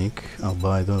think I'll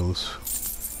buy those.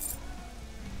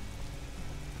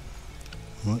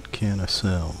 What can I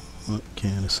sell? What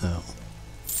can I sell?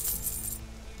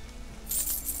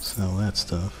 Sell that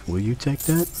stuff. Will you take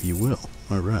that? You will.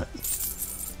 Alright.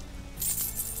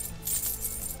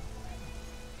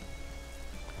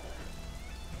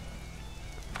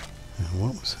 And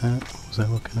what was that? What was I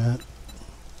looking at?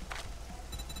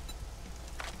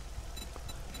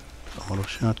 Auto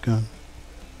shotgun.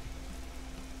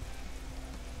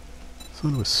 I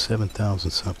thought it was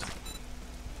 7,000 something.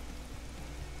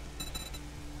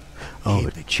 Oh,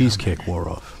 the cheesecake wore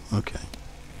off. Okay.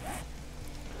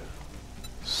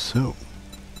 So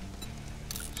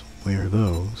wear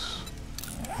those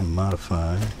and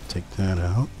modify. Take that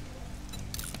out.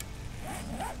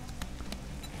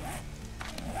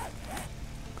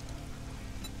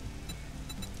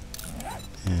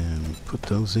 And put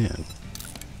those in.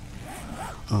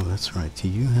 Oh, that's right. Do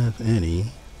you have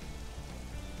any?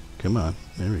 Come on.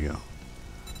 There we go.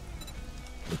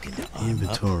 Looking to arm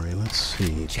Inventory, let's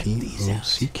see. Check these out.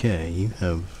 P-O-C-K. You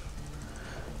have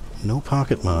no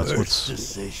pocket mods. Worst What's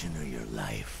decision of your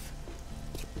life.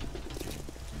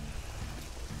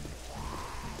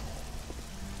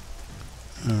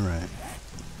 Alright.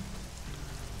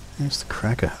 There's the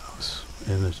Cracker House.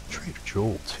 And there's Trader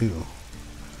Joel, too.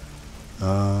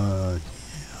 Yeah,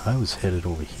 I was headed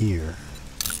over here.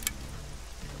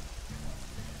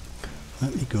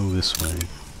 Let me go this way.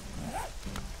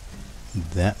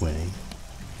 That way.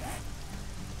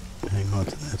 Hang on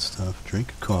to that stuff.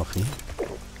 Drink a coffee.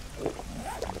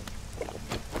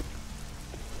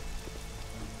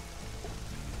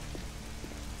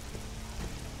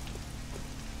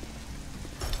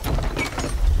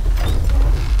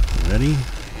 Ready?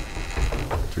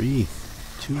 3,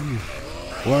 2,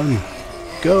 1,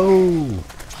 go!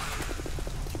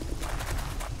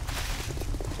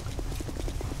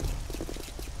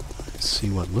 Let's see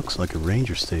what looks like a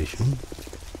ranger station.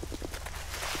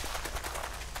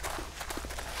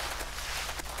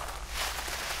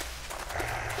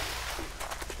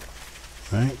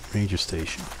 Right, ranger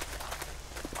station.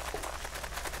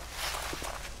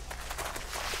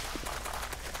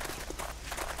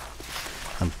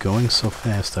 I'm going so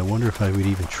fast, I wonder if I would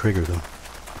even trigger them.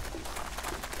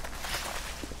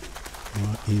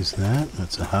 What is that?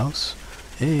 That's a house.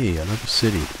 Hey, another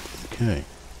city. Okay.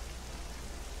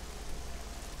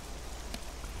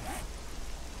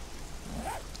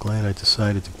 Glad I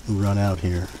decided to run out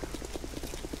here.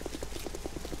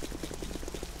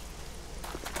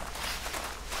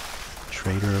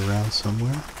 Trader around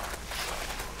somewhere.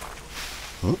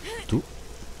 Oh,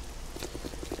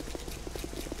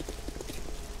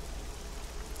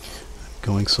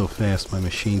 I'm going so fast my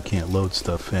machine can't load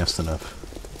stuff fast enough.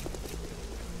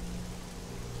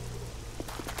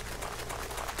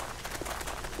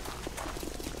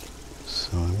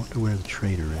 So I wonder where the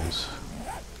trader is.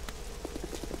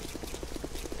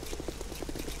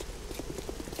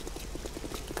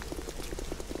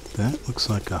 That looks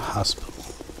like a hospital.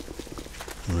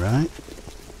 Right?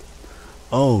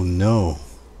 Oh no.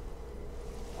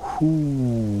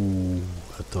 Ooh,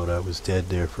 I thought I was dead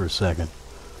there for a second.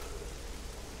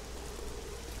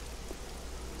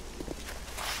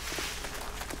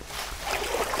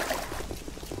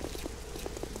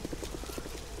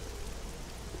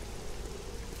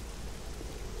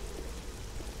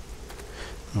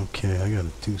 Okay, I gotta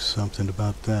do something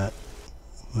about that.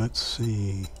 Let's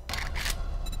see.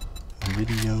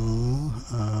 Video.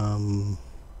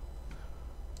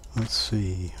 Let's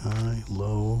see. High,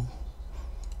 low,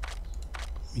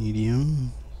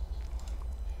 medium,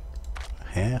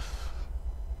 half,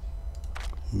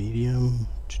 medium.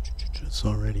 It's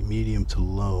already medium to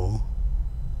low.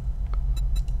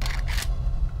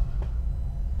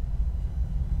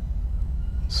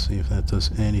 Let's see if that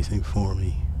does anything for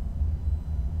me.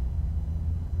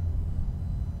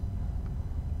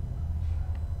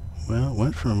 Well, it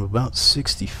went from about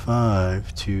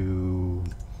 65 to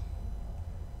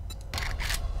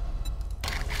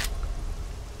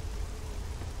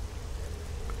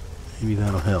maybe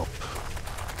that'll help.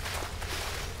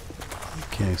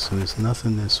 Okay, so there's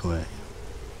nothing this way.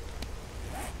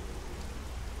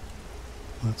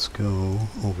 Let's go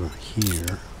over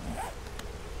here.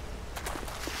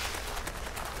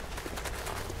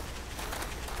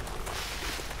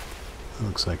 That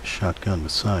looks like a shotgun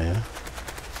Messiah.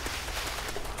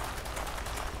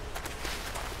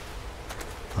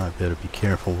 I better be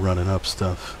careful running up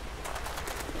stuff.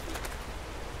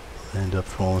 I'll end up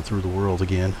falling through the world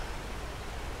again.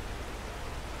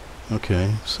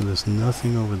 Okay, so there's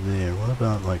nothing over there. What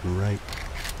about like right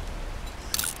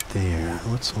there?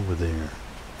 What's over there?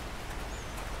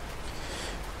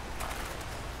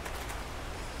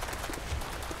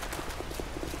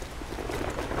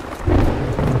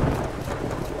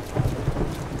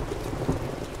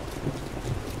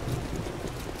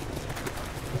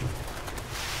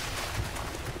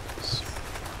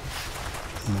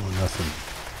 Nothing.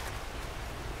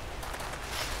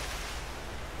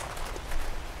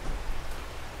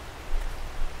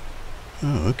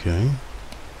 Oh, okay.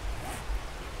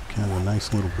 Kind of a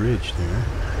nice little bridge there.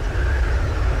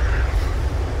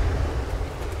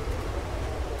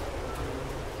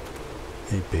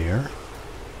 A bear.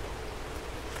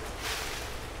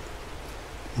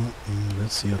 Oh, and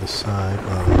that's the other side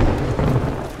of...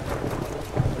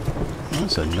 Oh,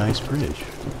 that's a nice bridge.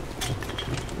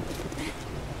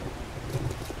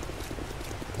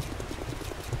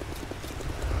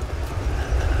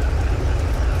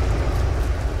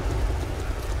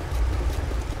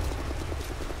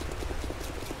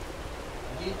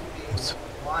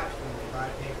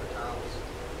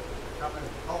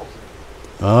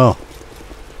 Oh,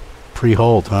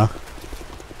 pre-hold, huh?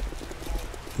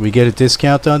 We get a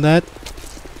discount on that? So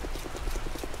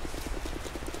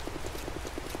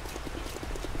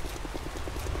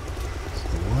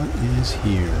what is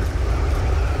here?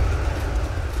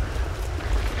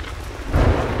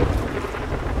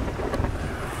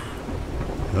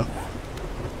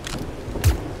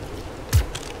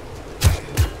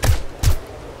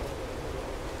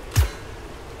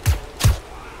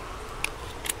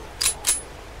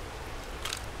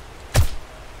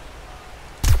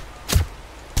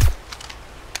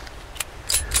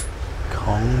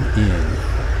 Home Inn.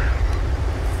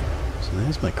 So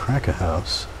there's my cracker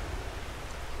house.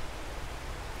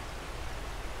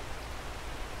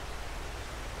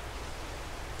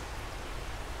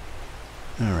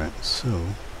 Alright, so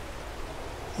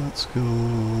let's go.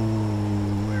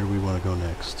 Where do we want to go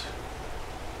next?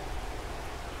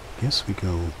 Guess we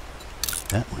go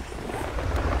that way.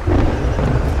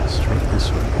 Straight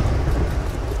this way.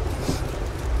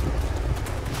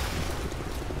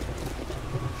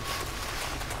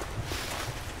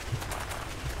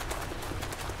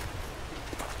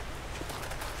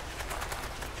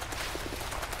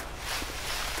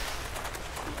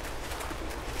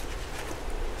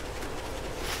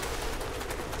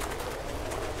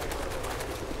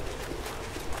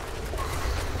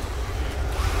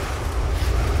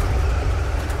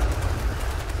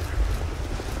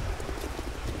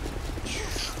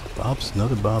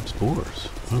 Another Bob's Boars.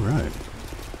 Alright.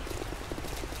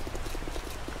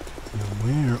 Now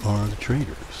where are the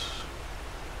traders?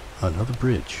 Another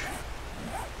bridge.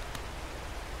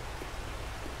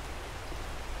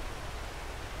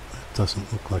 That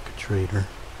doesn't look like a trader.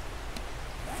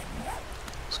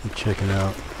 Let's go check it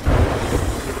out.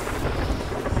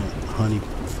 Honey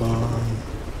farm.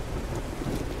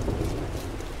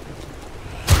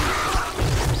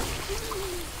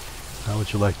 How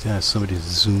would you like to ask somebody to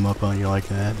zoom up on you like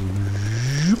that?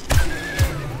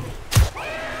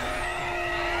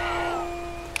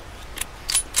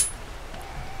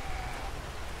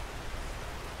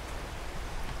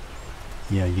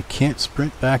 Yeah, you can't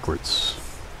sprint backwards.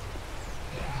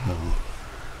 Oh,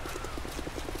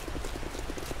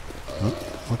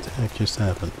 what the heck just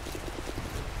happened?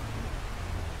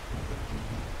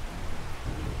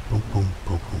 Boom, boom,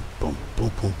 boom, boom, boom,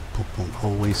 boom, boom, boom, boom.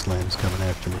 Whole wasteland is coming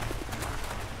after me.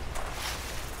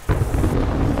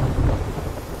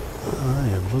 I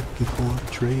am looking for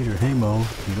a trader. Hey Mo,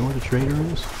 you know where the trader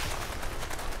is?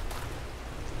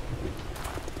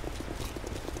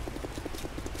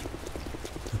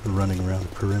 They're running around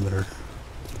the perimeter.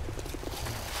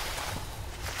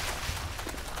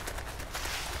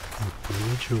 A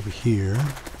bridge over here.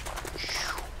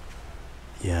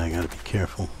 Yeah, I gotta be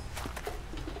careful.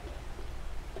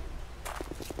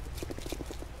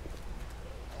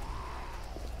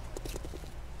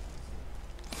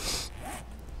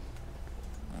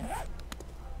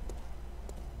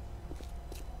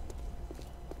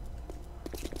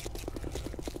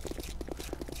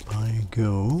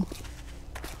 Go.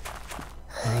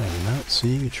 I am not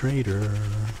seeing a trader.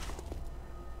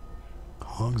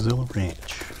 Hogzilla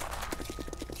Ranch.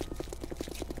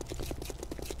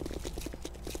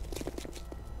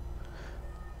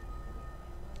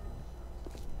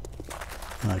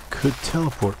 I could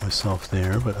teleport myself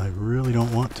there, but I really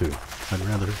don't want to. I'd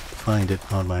rather find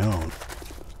it on my own.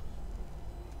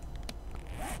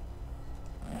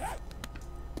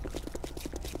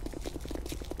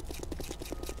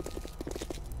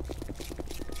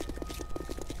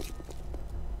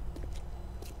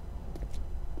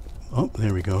 Oh,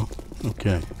 there we go.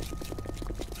 Okay.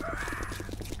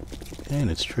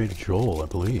 And it's Trader Joel, I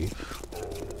believe.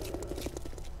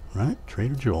 Right?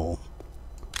 Trader Joel.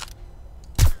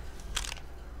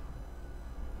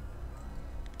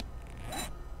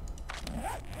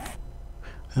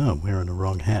 Oh, I'm wearing the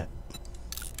wrong hat.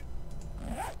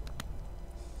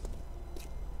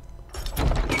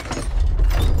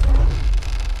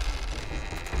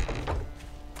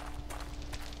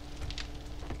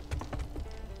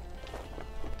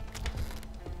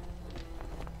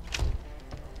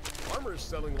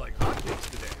 Selling like hotcakes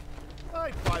today.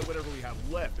 I'd buy whatever we have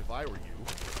left if I were you.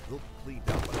 We'll be cleaned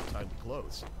out by the time we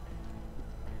close.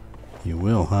 You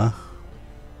will, huh?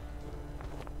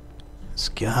 There's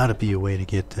gotta be a way to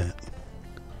get that.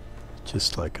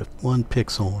 Just like a 1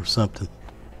 pixel or something.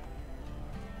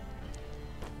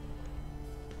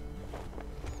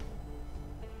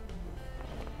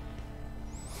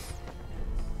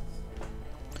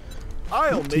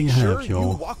 I'll make sure you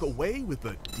walk away with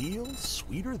a deal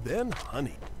sweeter than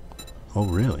honey. Oh,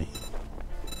 really?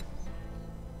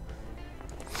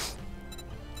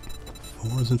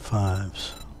 4s and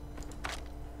 5s.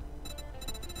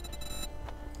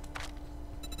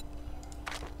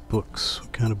 Books.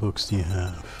 What kind of books do you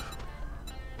have?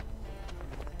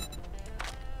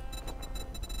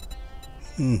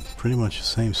 Pretty much the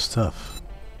same stuff.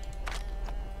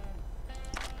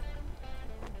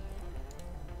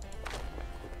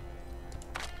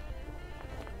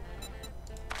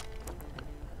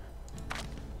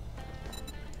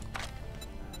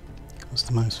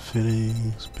 Customize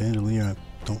fittings, bandolier, I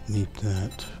don't need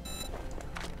that.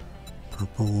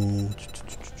 Purple.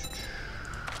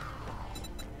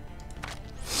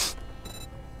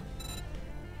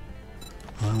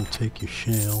 I'll take your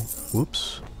shale.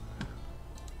 Whoops.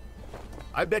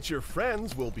 I bet your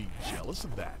friends will be jealous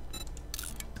of that.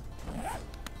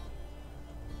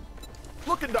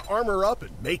 Looking to armor up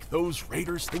and make those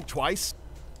raiders think twice?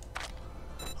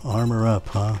 Armor up,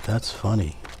 huh? That's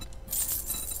funny.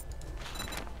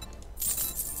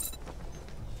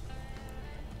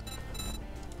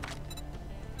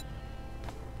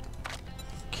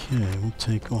 Okay, we'll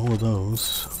take all of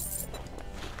those.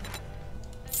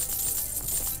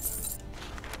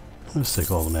 Let's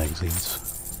take all the magazines.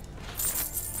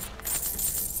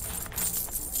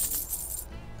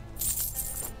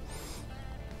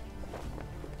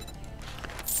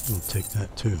 We'll take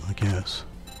that too, I guess.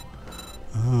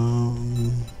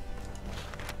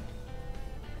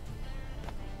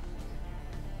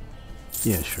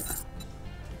 Yeah, sure.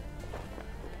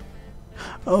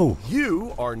 Oh!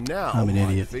 You are now I'm an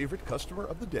my idiot. favorite customer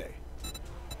of the day.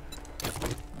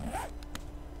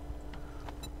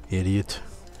 Idiot.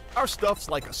 Our stuff's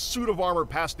like a suit of armor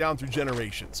passed down through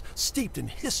generations, steeped in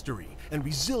history and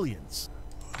resilience.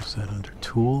 Was that under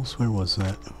tools? Where was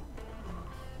that?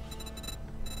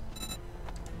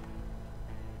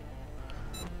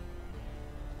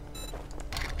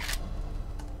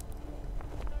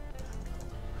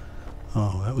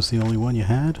 Oh, that was the only one you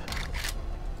had?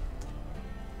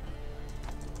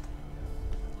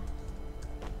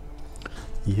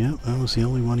 Yep, that was the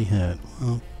only one he had.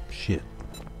 Oh, shit.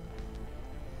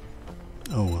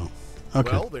 Oh well.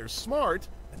 Okay. Well, there's smart,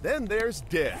 and then there's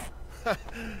dead.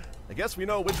 I guess we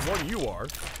know which one you are.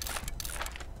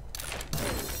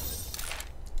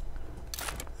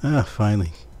 Ah,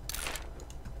 finally.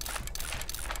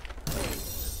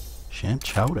 Sham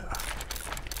chowder.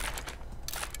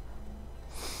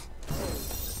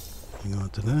 Hang on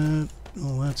to that,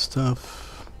 all that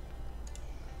stuff.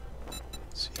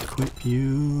 Let's equip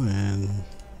you and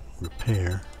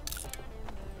repair.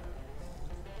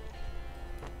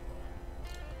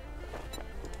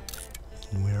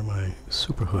 And wear my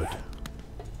super hood.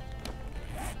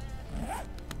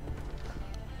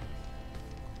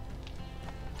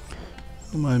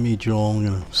 Don't mind me, Joel, I'm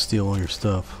gonna steal all your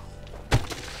stuff.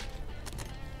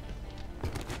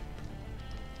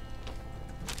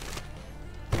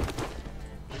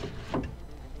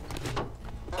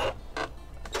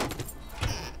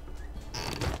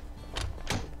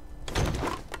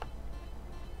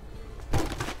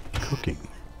 Cooking.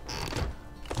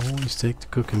 Always take the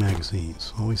cooking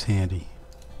magazines. Always handy.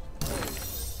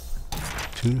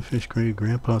 Tuna fish gravy,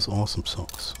 Grandpa's awesome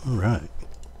sauce. Alright.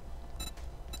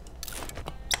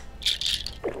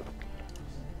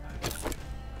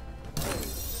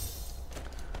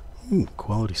 Ooh,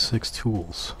 quality 6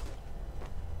 tools.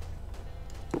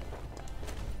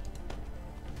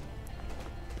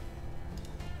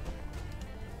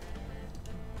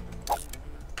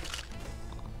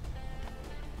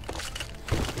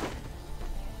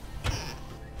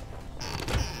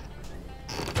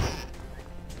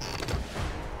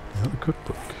 Another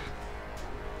cookbook.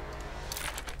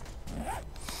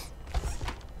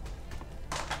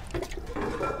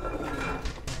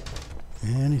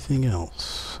 Anything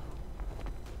else?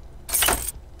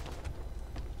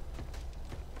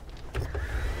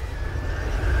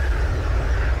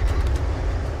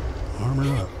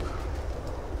 Armor up.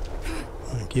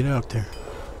 All right, get out there.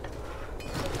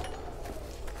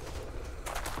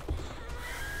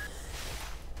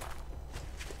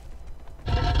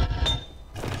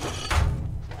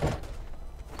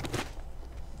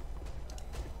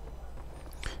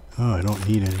 Oh, I don't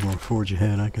need any more forge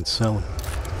ahead. I can sell them.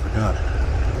 Forgot.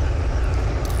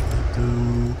 Get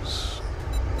those.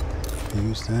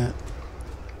 Use that.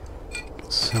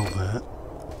 Can sell that.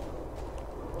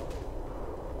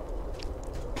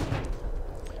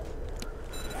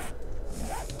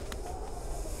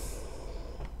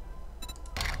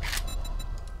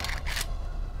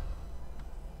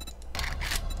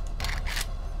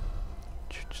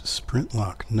 Sprint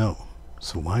lock. No.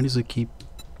 So why does it keep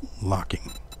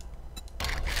locking?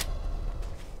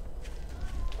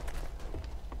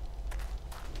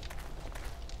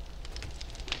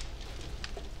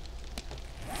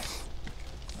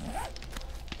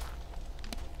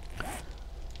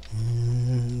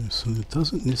 So there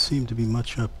doesn't seem to be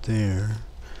much up there.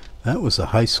 That was a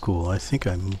high school. I think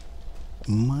I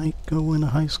might go in a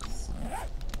high school.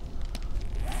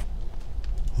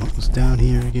 What was down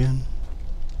here again?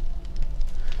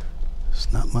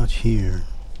 There's not much here.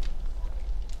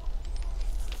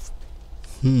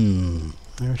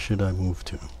 Where should I move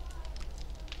to?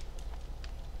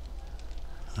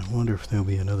 I wonder if there'll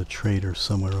be another trader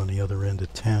somewhere on the other end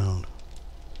of town.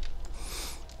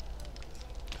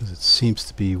 Because it seems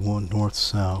to be one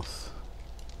north-south.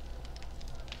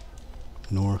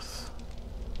 north,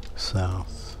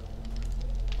 south,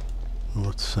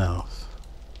 north, south.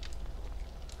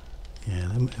 Yeah,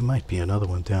 there might be another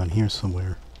one down here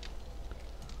somewhere.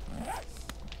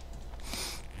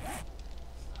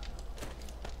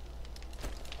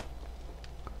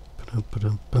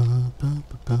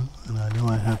 And I know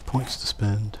I have points to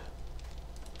spend.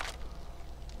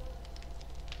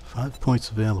 5 points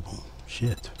available.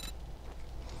 Shit.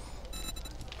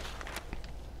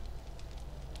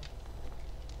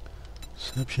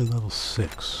 Perception level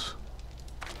 6.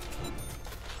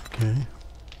 Okay.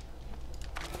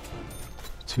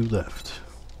 2 left.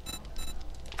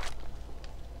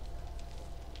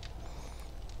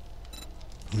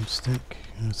 Boomstick.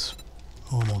 That's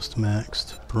almost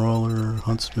maxed. Brawler,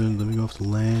 Huntsman, living off the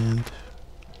land.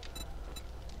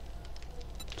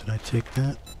 Did I take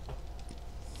that?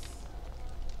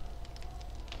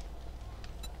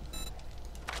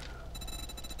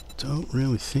 Don't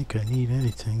really think I need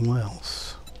anything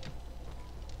else.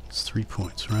 It's 3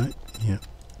 points, right? Yep.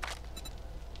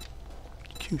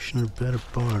 Executioner, better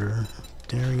barter,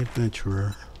 daring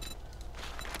adventurer.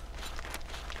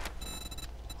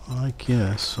 I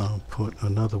guess I'll put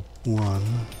another 1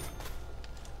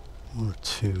 or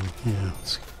 2. Yeah,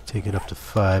 let's take it up to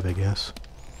 5, I guess.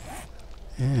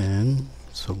 And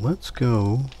so let's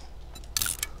go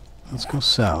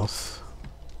south.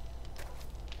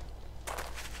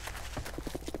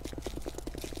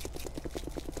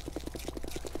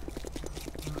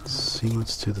 See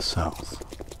what's to the south.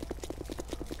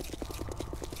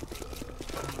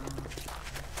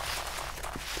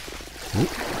 Oh.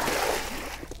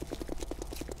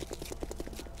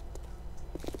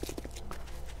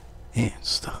 And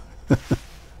stuff.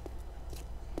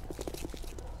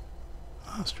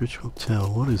 Ostrich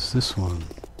Hotel. What is this one?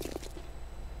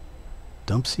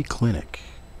 Dumpsy Clinic.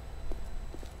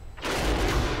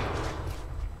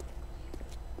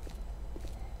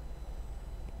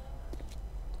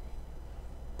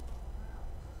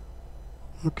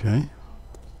 Okay.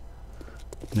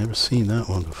 Never seen that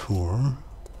one before.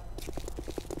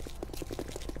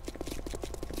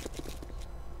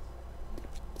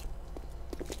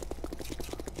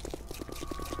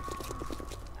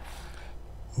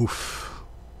 Oof.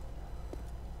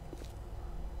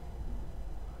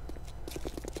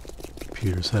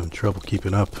 Computer's having trouble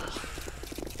keeping up.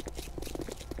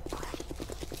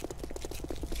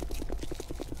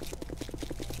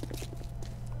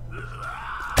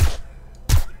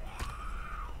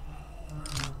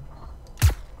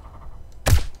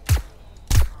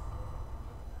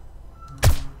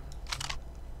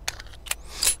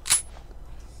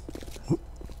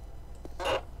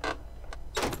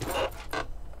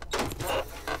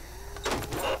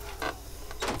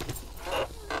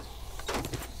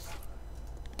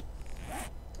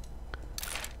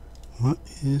 What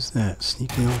is that?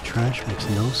 Sneaking out trash makes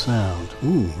no sound.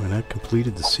 Ooh, and that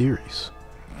completed the series.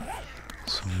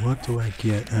 So what do I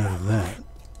get out of that?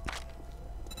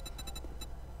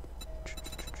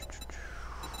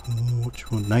 Which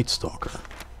one? Night Stalker.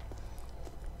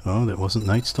 Oh, that wasn't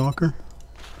Night Stalker?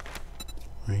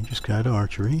 Ranger's Guide to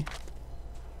Archery.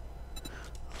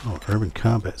 Oh, Urban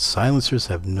Combat. Silencers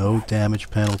have no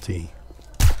damage penalty.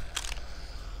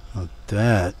 Oh,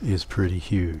 that is pretty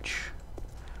huge.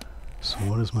 So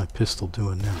what is my pistol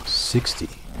doing now? 60.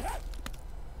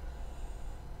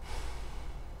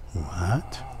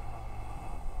 What?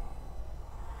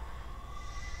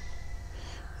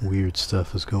 Weird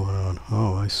stuff is going on.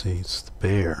 Oh, I see. It's the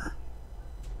bear.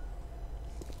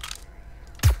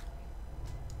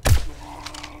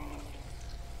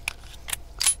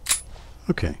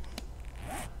 Okay.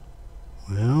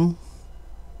 Well,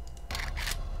 I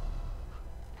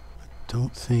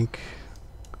don't think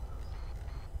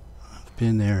I've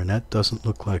been there, and that doesn't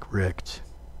look like wrecked.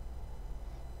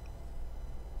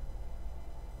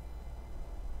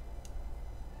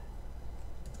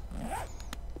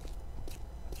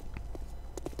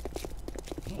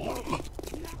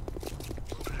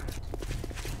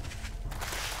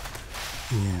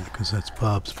 Yeah, because that's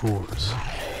Bob's Boars.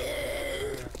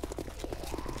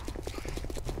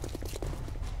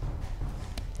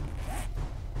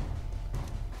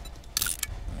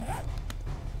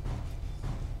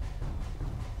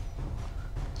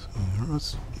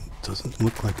 So it doesn't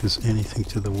look like there's anything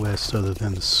to the west other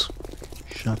than the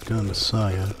Shotgun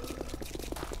Messiah.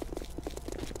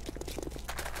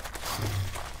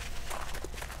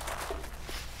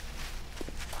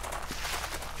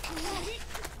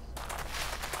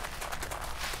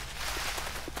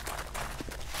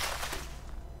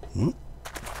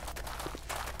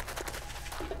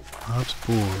 Bob's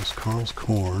Boars, Carl's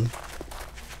Corn.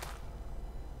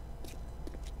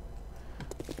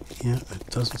 Yeah, it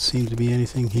doesn't seem to be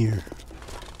anything here.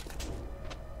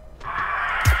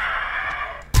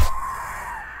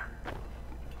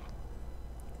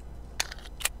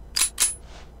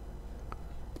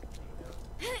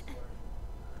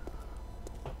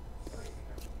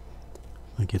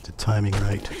 I get the timing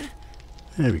right.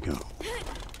 There we go.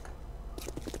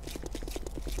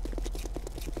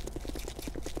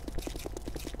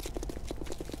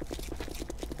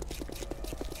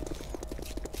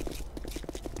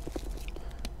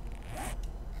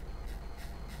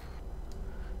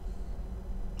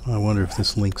 I wonder if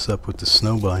this links up with the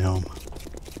snow biome.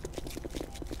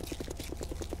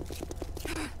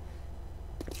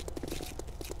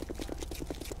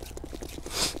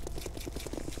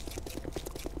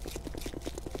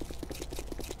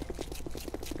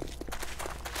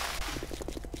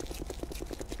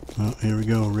 Oh, here we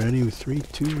go. Ready? 3,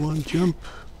 2, 1, jump.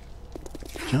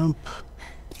 Jump.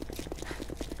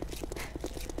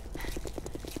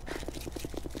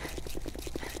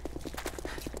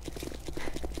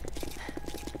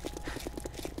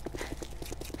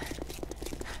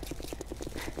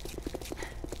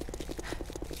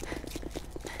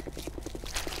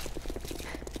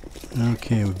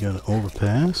 Okay, we've got an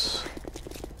overpass.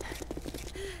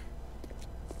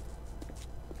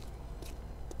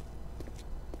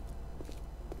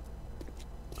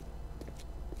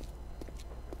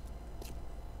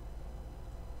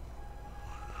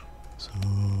 So,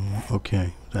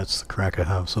 okay, that's the cracker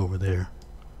house over there.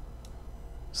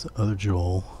 It's the other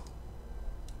Joel.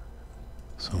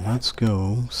 So let's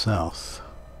go south.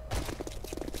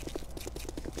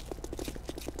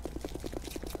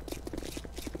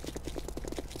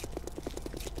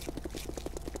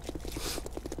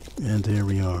 And there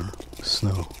we are,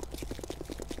 snow.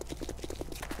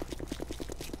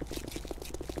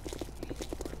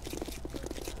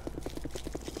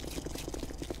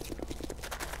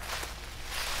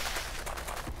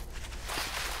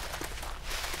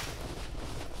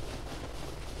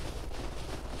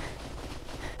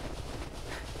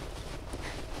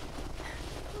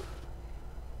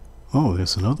 Oh,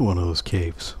 there's another one of those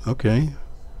caves. Okay.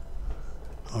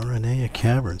 Aranea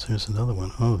Caverns, there's another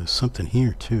one. Oh, there's something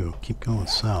here too. Keep going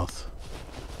south.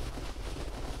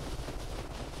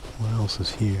 What else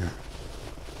is here?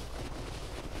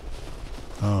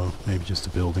 Oh, maybe just a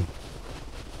building.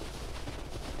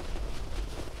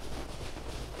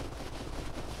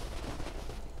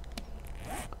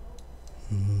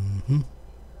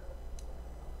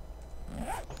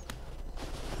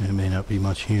 There may not be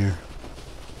much here.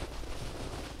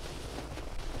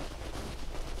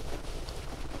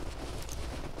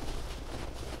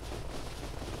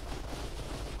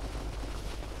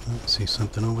 I see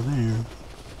something over there.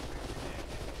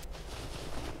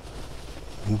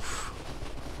 Oof.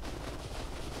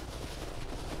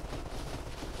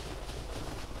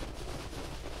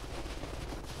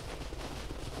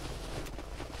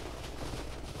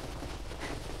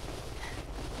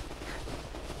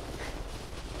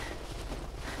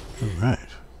 All right.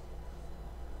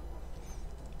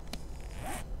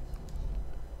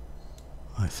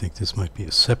 I think this might be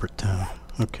a separate town.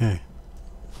 Okay.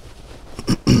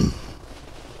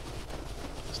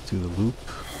 Do the loop,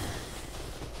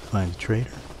 find a trader.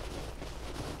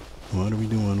 What are we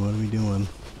doing? What are we doing?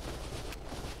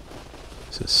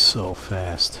 This is so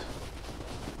fast.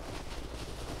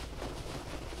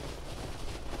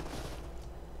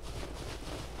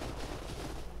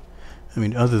 I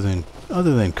mean, other than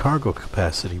cargo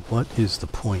capacity, what is the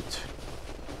point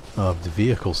of the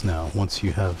vehicles now once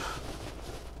you have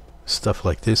stuff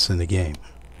like this in the game?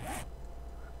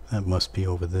 That must be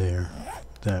over there.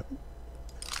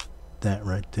 That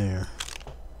right there.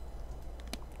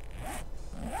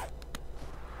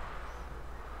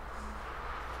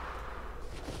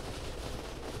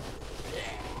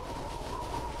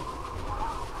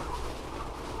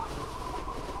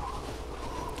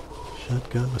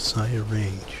 Shotgun Messiah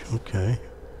range. Okay.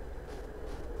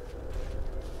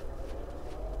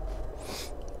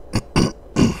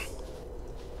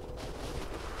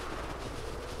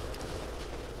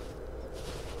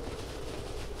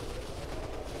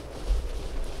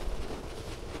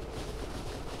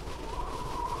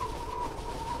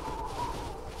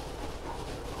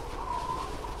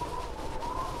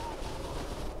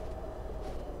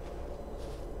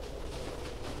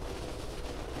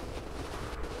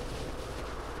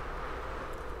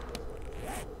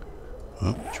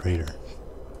 Oh, trader.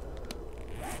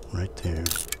 Right there.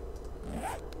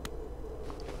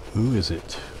 Who is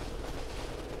it?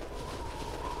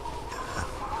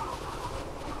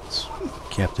 It's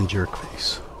Captain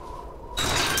Jerkface.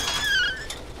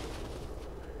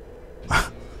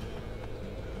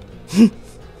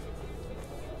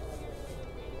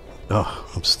 Oh,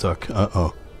 I'm stuck.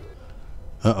 Uh-oh.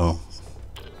 Uh-oh.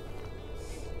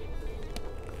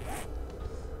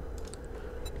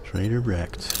 Trader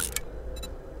wrecked.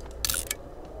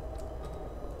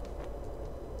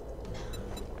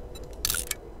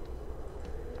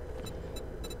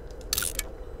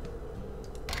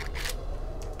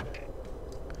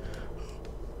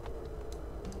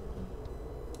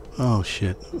 Oh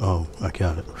shit. Oh, I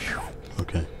got it. Whew.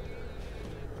 Okay.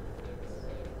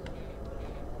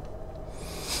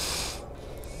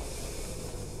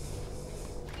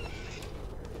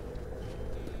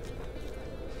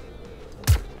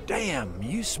 Damn,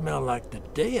 you smell like the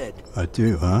dead. I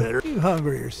do, huh? Better you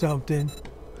hungry or something?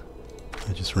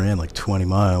 I just ran like 20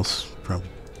 miles. Probably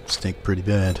stink pretty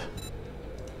bad.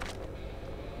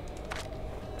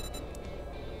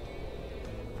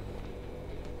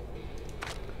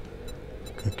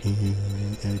 Cooking,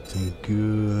 anything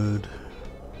good?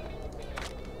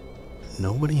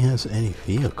 Nobody has any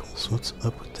vehicles. What's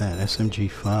up with that?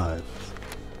 SMG-5.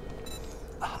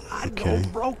 I'd Okay. go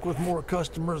broke with more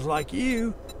customers like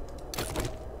you.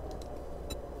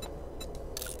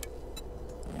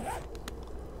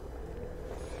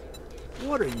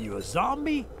 What are you, a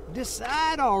zombie?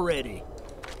 Decide already.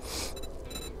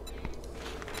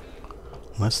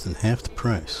 Less than half the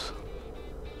price.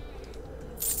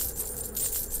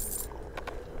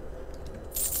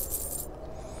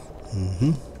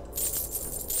 Mm-hmm.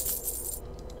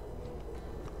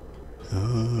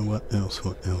 What else?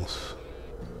 What else?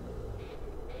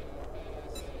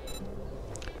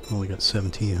 Only got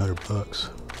 1,700 bucks.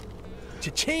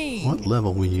 Cha-ching! What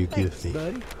level will you give Thanks, me?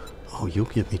 buddy. Oh, you'll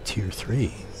give me tier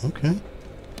 3. Okay.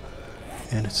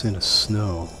 And it's in the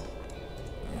snow.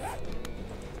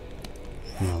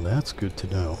 Well, that's good to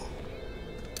know.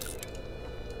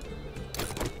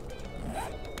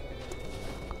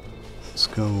 Let's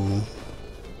go.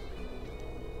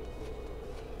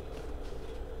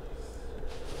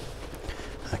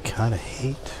 I kind of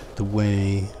hate the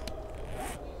way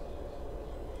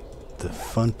the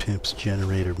Fun Pimps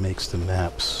generator makes the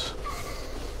maps.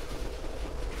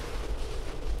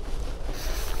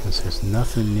 Because there's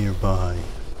nothing nearby.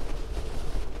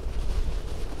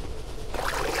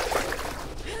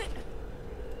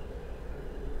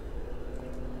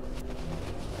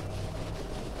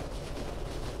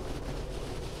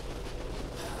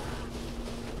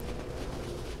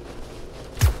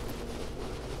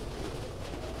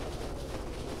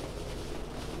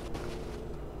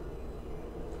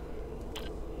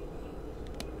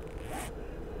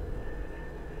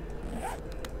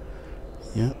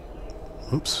 Yep.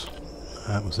 Oops.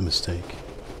 That was a mistake.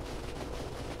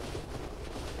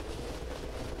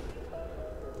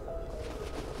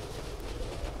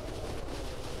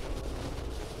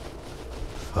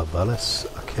 Fabalis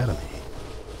Academy.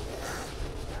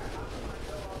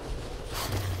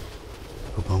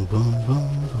 Boom, boom,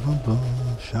 boom, boom,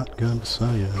 boom. Shotgun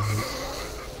Messiah.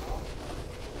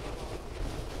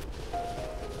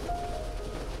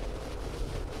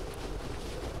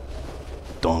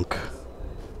 Donk.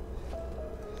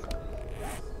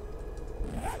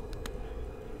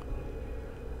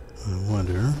 I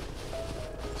wonder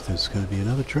if there's going to be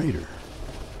another trader.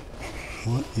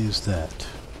 What is that?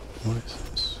 What is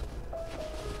this?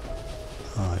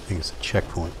 Oh, I think it's a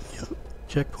checkpoint. Yep,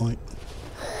 checkpoint.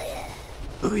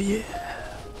 Oh yeah.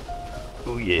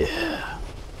 Oh yeah.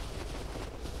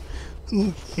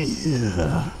 Oh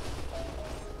yeah.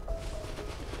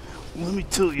 Let me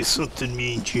tell you something,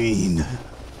 Mean Gene.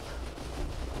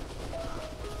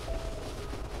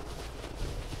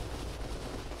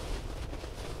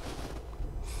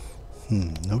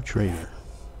 No trader.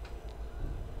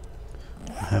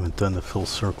 I haven't done the full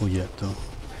circle yet, though.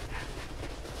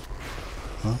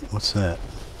 Huh? What's that?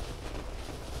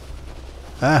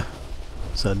 Ah!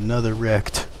 It's another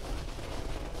wrecked.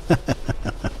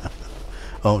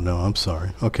 Oh no, I'm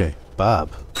sorry. Okay,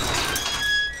 Bob.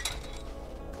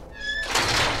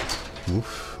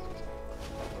 Oof.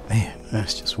 Man,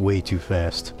 that's just way too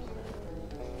fast.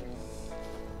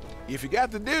 If you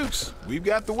got the dukes, we've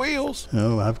got the wheels.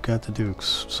 Oh, I've got the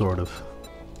Dukes, sort of.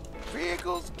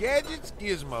 Vehicles, gadgets,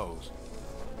 gizmos.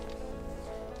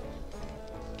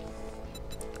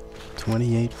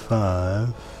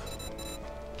 28.5.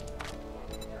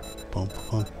 Bum,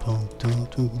 bum, bum, dum,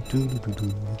 dum, dum, dum,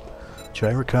 dum.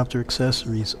 Gyrocopter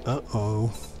accessories.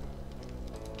 Uh-oh.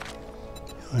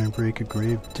 Ironbreaker,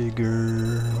 grave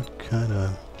digger. What kind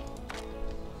of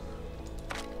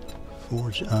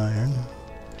forged iron?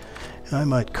 I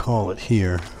might call it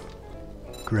here.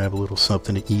 Grab a little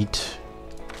something to eat.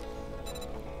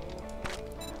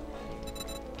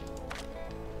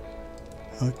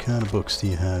 What kind of books do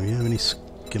you have? You have any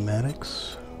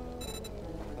schematics?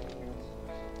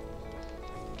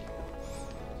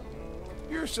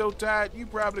 so tight, you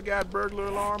probably got burglar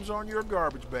alarms on your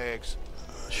garbage bags.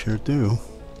 Sure do.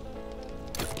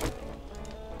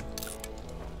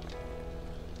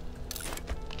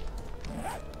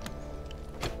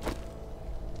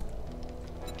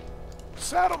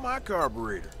 Saddle my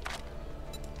carburetor.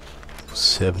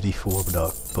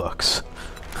 $74.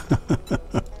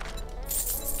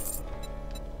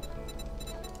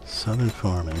 Southern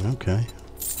farming, okay.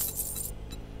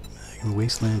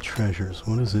 Wasteland treasures.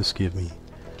 What does this give me?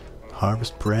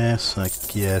 Harvest brass, I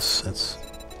guess.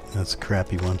 That's a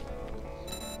crappy one.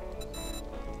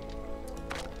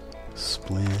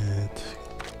 Splint.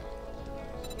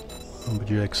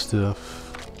 Lumberjack stuff.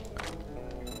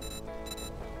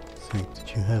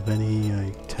 Did you have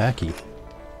any tacky?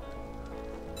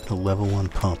 A level 1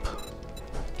 pump.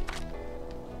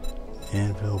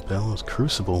 Anvil, bellows,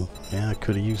 crucible. Yeah, I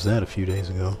could have used that a few days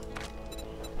ago.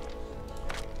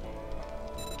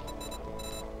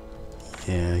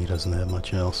 Yeah, he doesn't have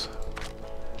much else.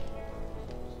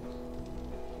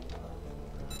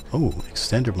 Oh,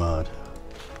 extender mod.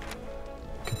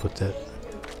 Could put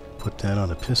that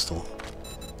on a pistol.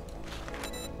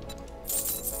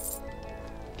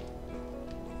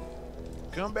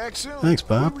 Come back soon. Thanks,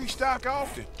 Bob. We restock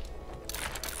often.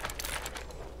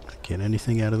 Get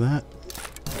anything out of that?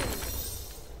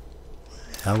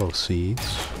 Aloe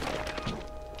seeds.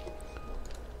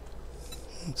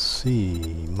 Let's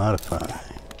see. Modify.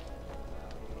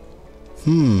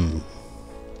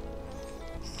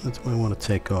 That's what I want to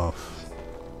take off.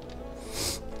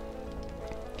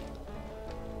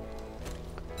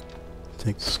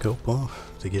 Take the scope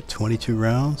off to get 22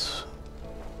 rounds.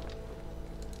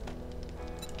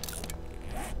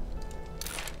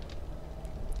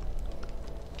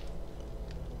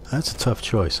 That's a tough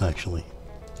choice, actually.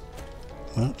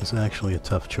 Well, it's actually a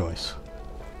tough choice.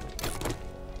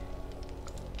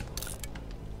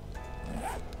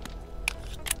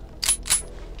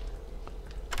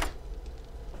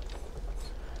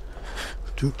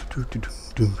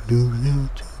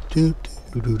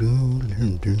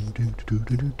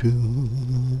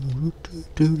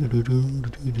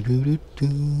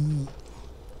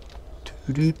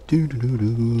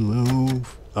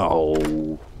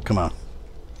 Oh, come on.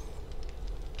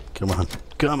 Come on.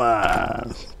 Come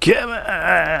on. Come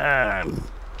on.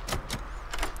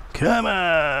 Come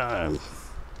on.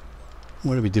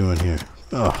 What are we doing here?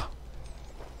 Oh.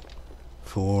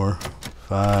 4,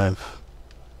 5,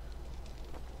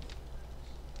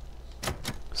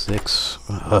 6,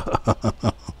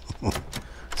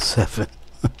 7.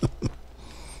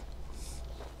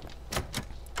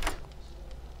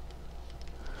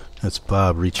 That's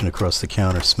Bob reaching across the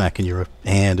counter, smacking your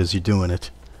hand as you're doing it.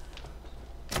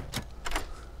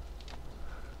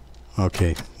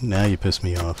 Okay, now you piss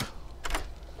me off.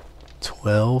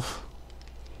 12,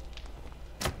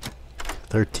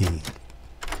 13,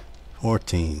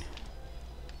 14.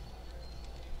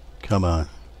 Come on.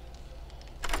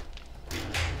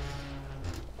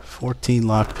 14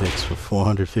 lockpicks for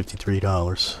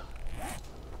 $453.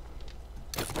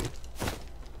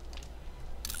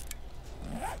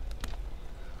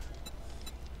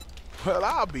 Well,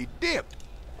 I'll be dipped.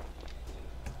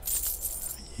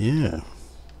 Yeah.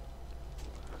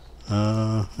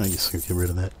 I guess I can get rid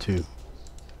of that too.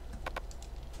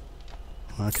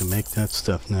 I can make that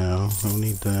stuff now. I don't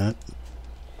need that.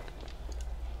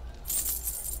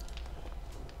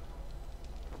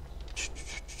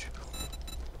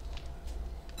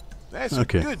 That's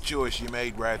Okay. a good choice you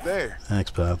made right there.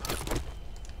 Thanks, Bob.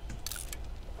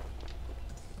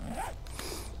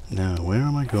 Now, where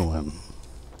am I going?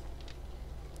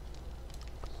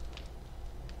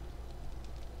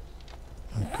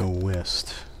 I'll go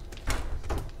west.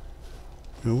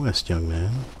 Go west, young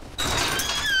man.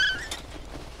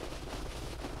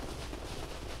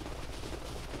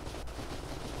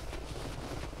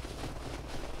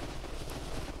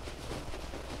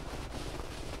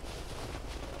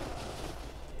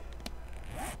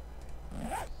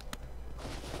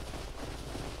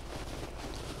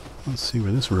 Let's see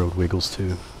where this road wiggles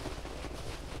to.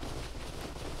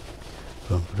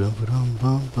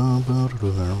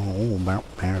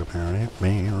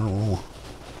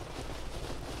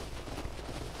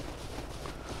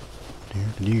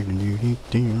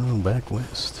 Back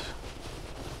west.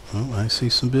 Oh, I see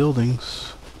some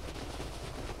buildings.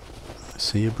 I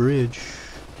see a bridge.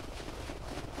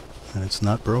 And it's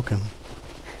not broken.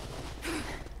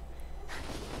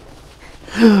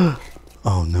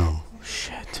 Oh no.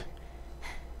 Shit.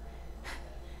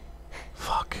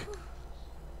 Fuck.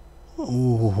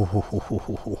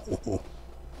 Oh.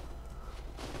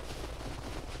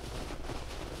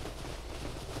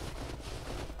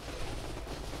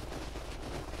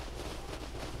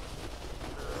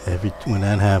 When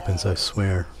that happens, I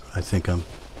swear, I think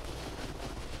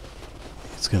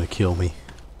it's gonna kill me.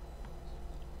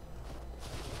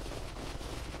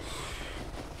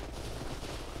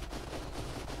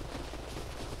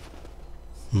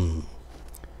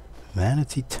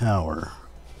 Vanity Tower.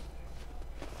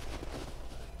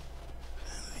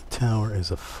 Vanity Tower is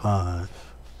a 5.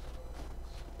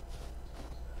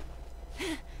 I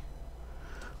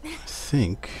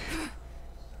think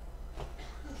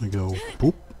we go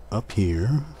boop up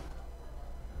here,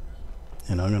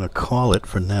 and I'm gonna call it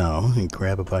for now and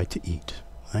grab a bite to eat.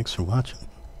 Thanks for watching.